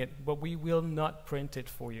from doing it, but we will not print it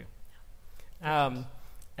for you.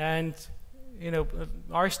 And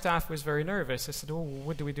our staff was very nervous. I said, oh,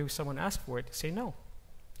 what do we do if someone asks for it? Say no.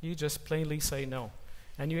 You just plainly say no.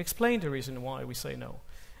 And you explain the reason why we say no.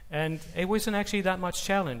 And it wasn't actually that much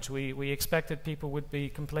challenge. We expected people would be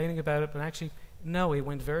complaining about it, but actually, no, it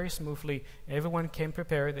went very smoothly. Everyone came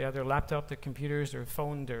prepared. They had their laptop, their computers, their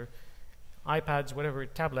phone, their iPads, whatever,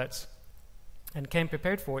 tablets, and came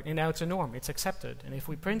prepared for it. And now it's a norm. It's accepted. And if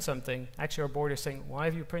we print something, actually our board is saying, why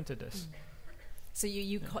have you printed this? So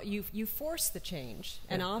you forced the change,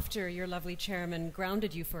 and after your lovely chairman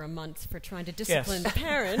grounded you for a month for trying to discipline the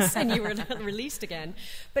parents, and you were released again.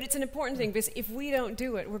 But it's an important thing, because if we don't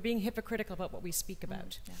do it, we're being hypocritical about what we speak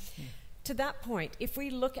about. To that point, if we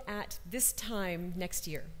look at this time next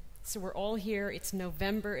year, so we're all here, it's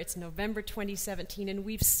November 2017, and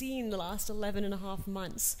we've seen the last 11 and a half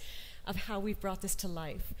months of how we've brought this to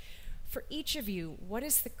life. For each of you, what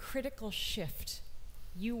is the critical shift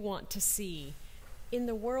you want to see in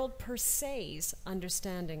the world per se's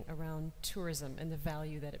understanding around tourism and the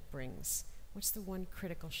value that it brings? What's the one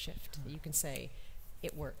critical shift that you can say,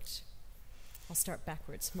 it worked? I'll start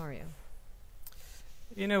backwards. Mario.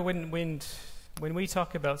 When we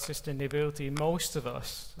talk about sustainability, most of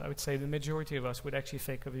us, I would say the majority of us, would actually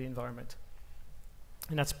think of the environment.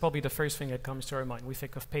 And that's probably the first thing that comes to our mind. We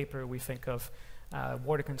think of paper, we think of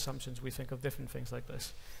water consumptions, we think of different things like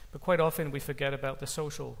this. But quite often we forget about the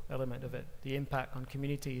social element of it, the impact on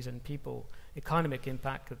communities and people, economic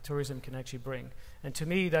impact that tourism can actually bring. And to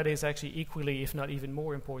me, that is actually equally, if not even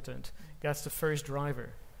more important. That's the first driver.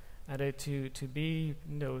 And to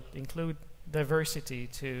include diversity,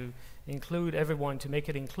 to include everyone, to make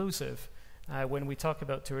it inclusive when we talk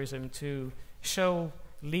about tourism, to show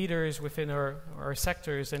leaders within our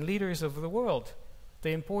sectors and leaders of the world the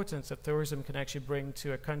importance that tourism can actually bring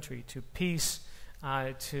to a country, to peace,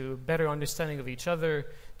 to better understanding of each other,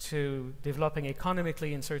 to developing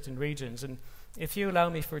economically in certain regions. And if you allow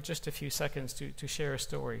me for just a few seconds to share a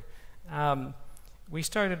story. We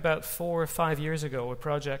started about 4 or 5 years ago a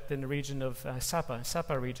project in the region of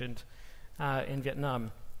Sapa region in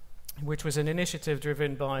Vietnam, which was an initiative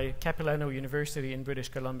driven by Capilano University in British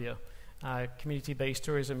Columbia, a community-based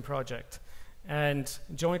tourism project. And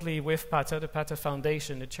jointly with PATA, the PATA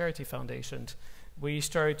Foundation, the charity foundation, we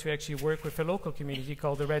started to actually work with a local community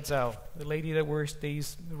called the Red Zou, the lady that wears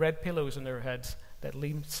these red pillows on their heads that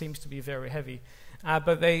seems to be very heavy.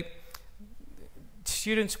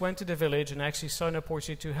 Students went to the village and actually saw an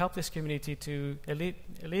opportunity to help this community to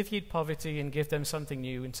alleviate poverty and give them something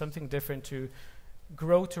new and something different to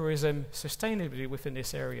grow tourism sustainably within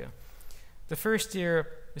this area. The first year,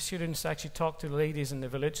 the students actually talked to the ladies in the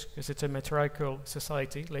village, because it's a matriarchal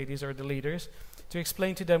society, ladies are the leaders, to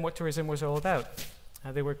explain to them what tourism was all about.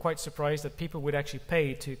 They were quite surprised that people would actually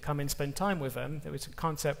pay to come and spend time with them. It was a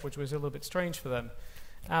concept which was a little bit strange for them.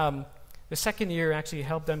 The second year actually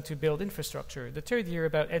helped them to build infrastructure. The third year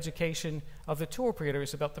about education of the tour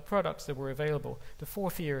operators about the products that were available. The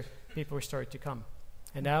fourth year, people were starting to come.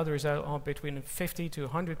 And now there's between 50 to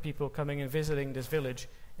 100 people coming and visiting this village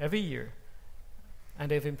every year. And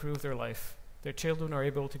they've improved their life. Their children are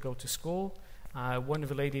able to go to school. One of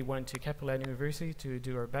the ladies went to Capellan University to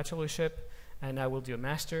do her bachelorship, and now will do a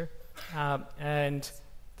master. And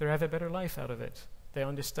they have a better life out of it. They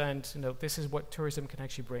understand, this is what tourism can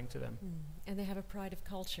actually bring to them. And they have a pride of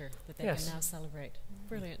culture that they can now celebrate.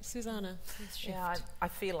 Brilliant. Susanna, please shift. Yeah, I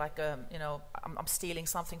feel like, I'm stealing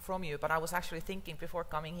something from you, but I was actually thinking before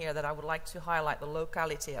coming here that I would like to highlight the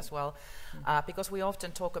locality as well, because we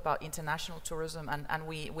often talk about international tourism and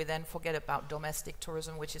we then forget about domestic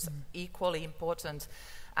tourism, which is equally important.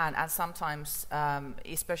 And sometimes,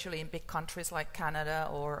 especially in big countries like Canada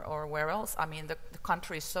or where else, I mean, the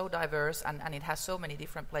country is so diverse and it has so many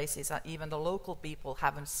different places that even the local people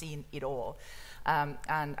haven't seen it all.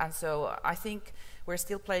 And so I think we're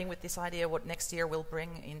still playing with this idea what next year will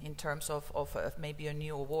bring in terms of maybe a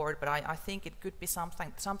new award, but I think it could be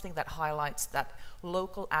something that highlights that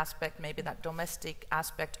local aspect, maybe that domestic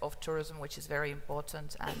aspect of tourism, which is very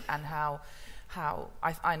important, and how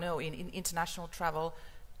I know in international travel,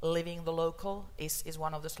 living the local is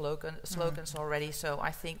one of the slogans already, so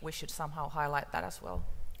I think we should somehow highlight that as well.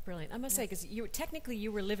 Brilliant. I must say, because technically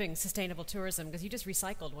you were living sustainable tourism because you just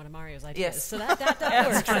recycled one of Mario's ideas. Yes. So that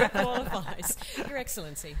works. That qualifies. Your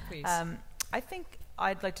Excellency, please. I think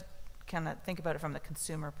I'd like to kind of think about it from the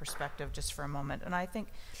consumer perspective just for a moment. And I think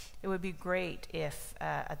it would be great if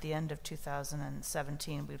at the end of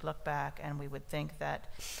 2017 we'd look back and we would think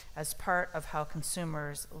that as part of how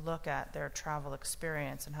consumers look at their travel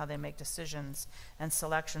experience and how they make decisions and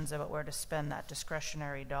selections about where to spend that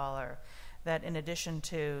discretionary dollar, that in addition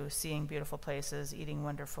to seeing beautiful places, eating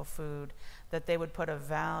wonderful food, that they would put a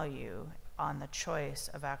value on the choice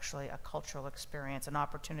of actually a cultural experience, an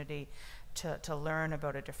opportunity to learn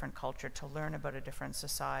about a different culture, to learn about a different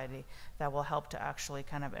society that will help to actually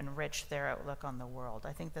kind of enrich their outlook on the world.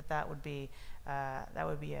 I think that would be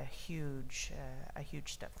a huge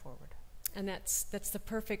step forward. And that's the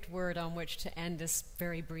perfect word on which to end this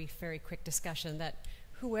very brief, very quick discussion, that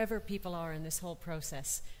whoever people are in this whole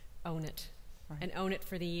process, own it. Right. And own it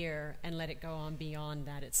for the year and let it go on beyond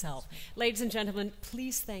that itself. Right. Ladies and gentlemen,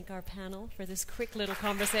 please thank our panel for this quick little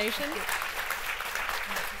conversation.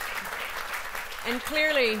 And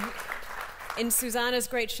clearly, in Susanna's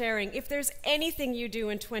great sharing, if there's anything you do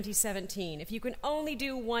in 2017, if you can only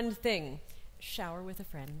do one thing, shower with a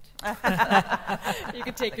friend. You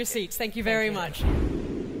can take your seats. Thank you very much.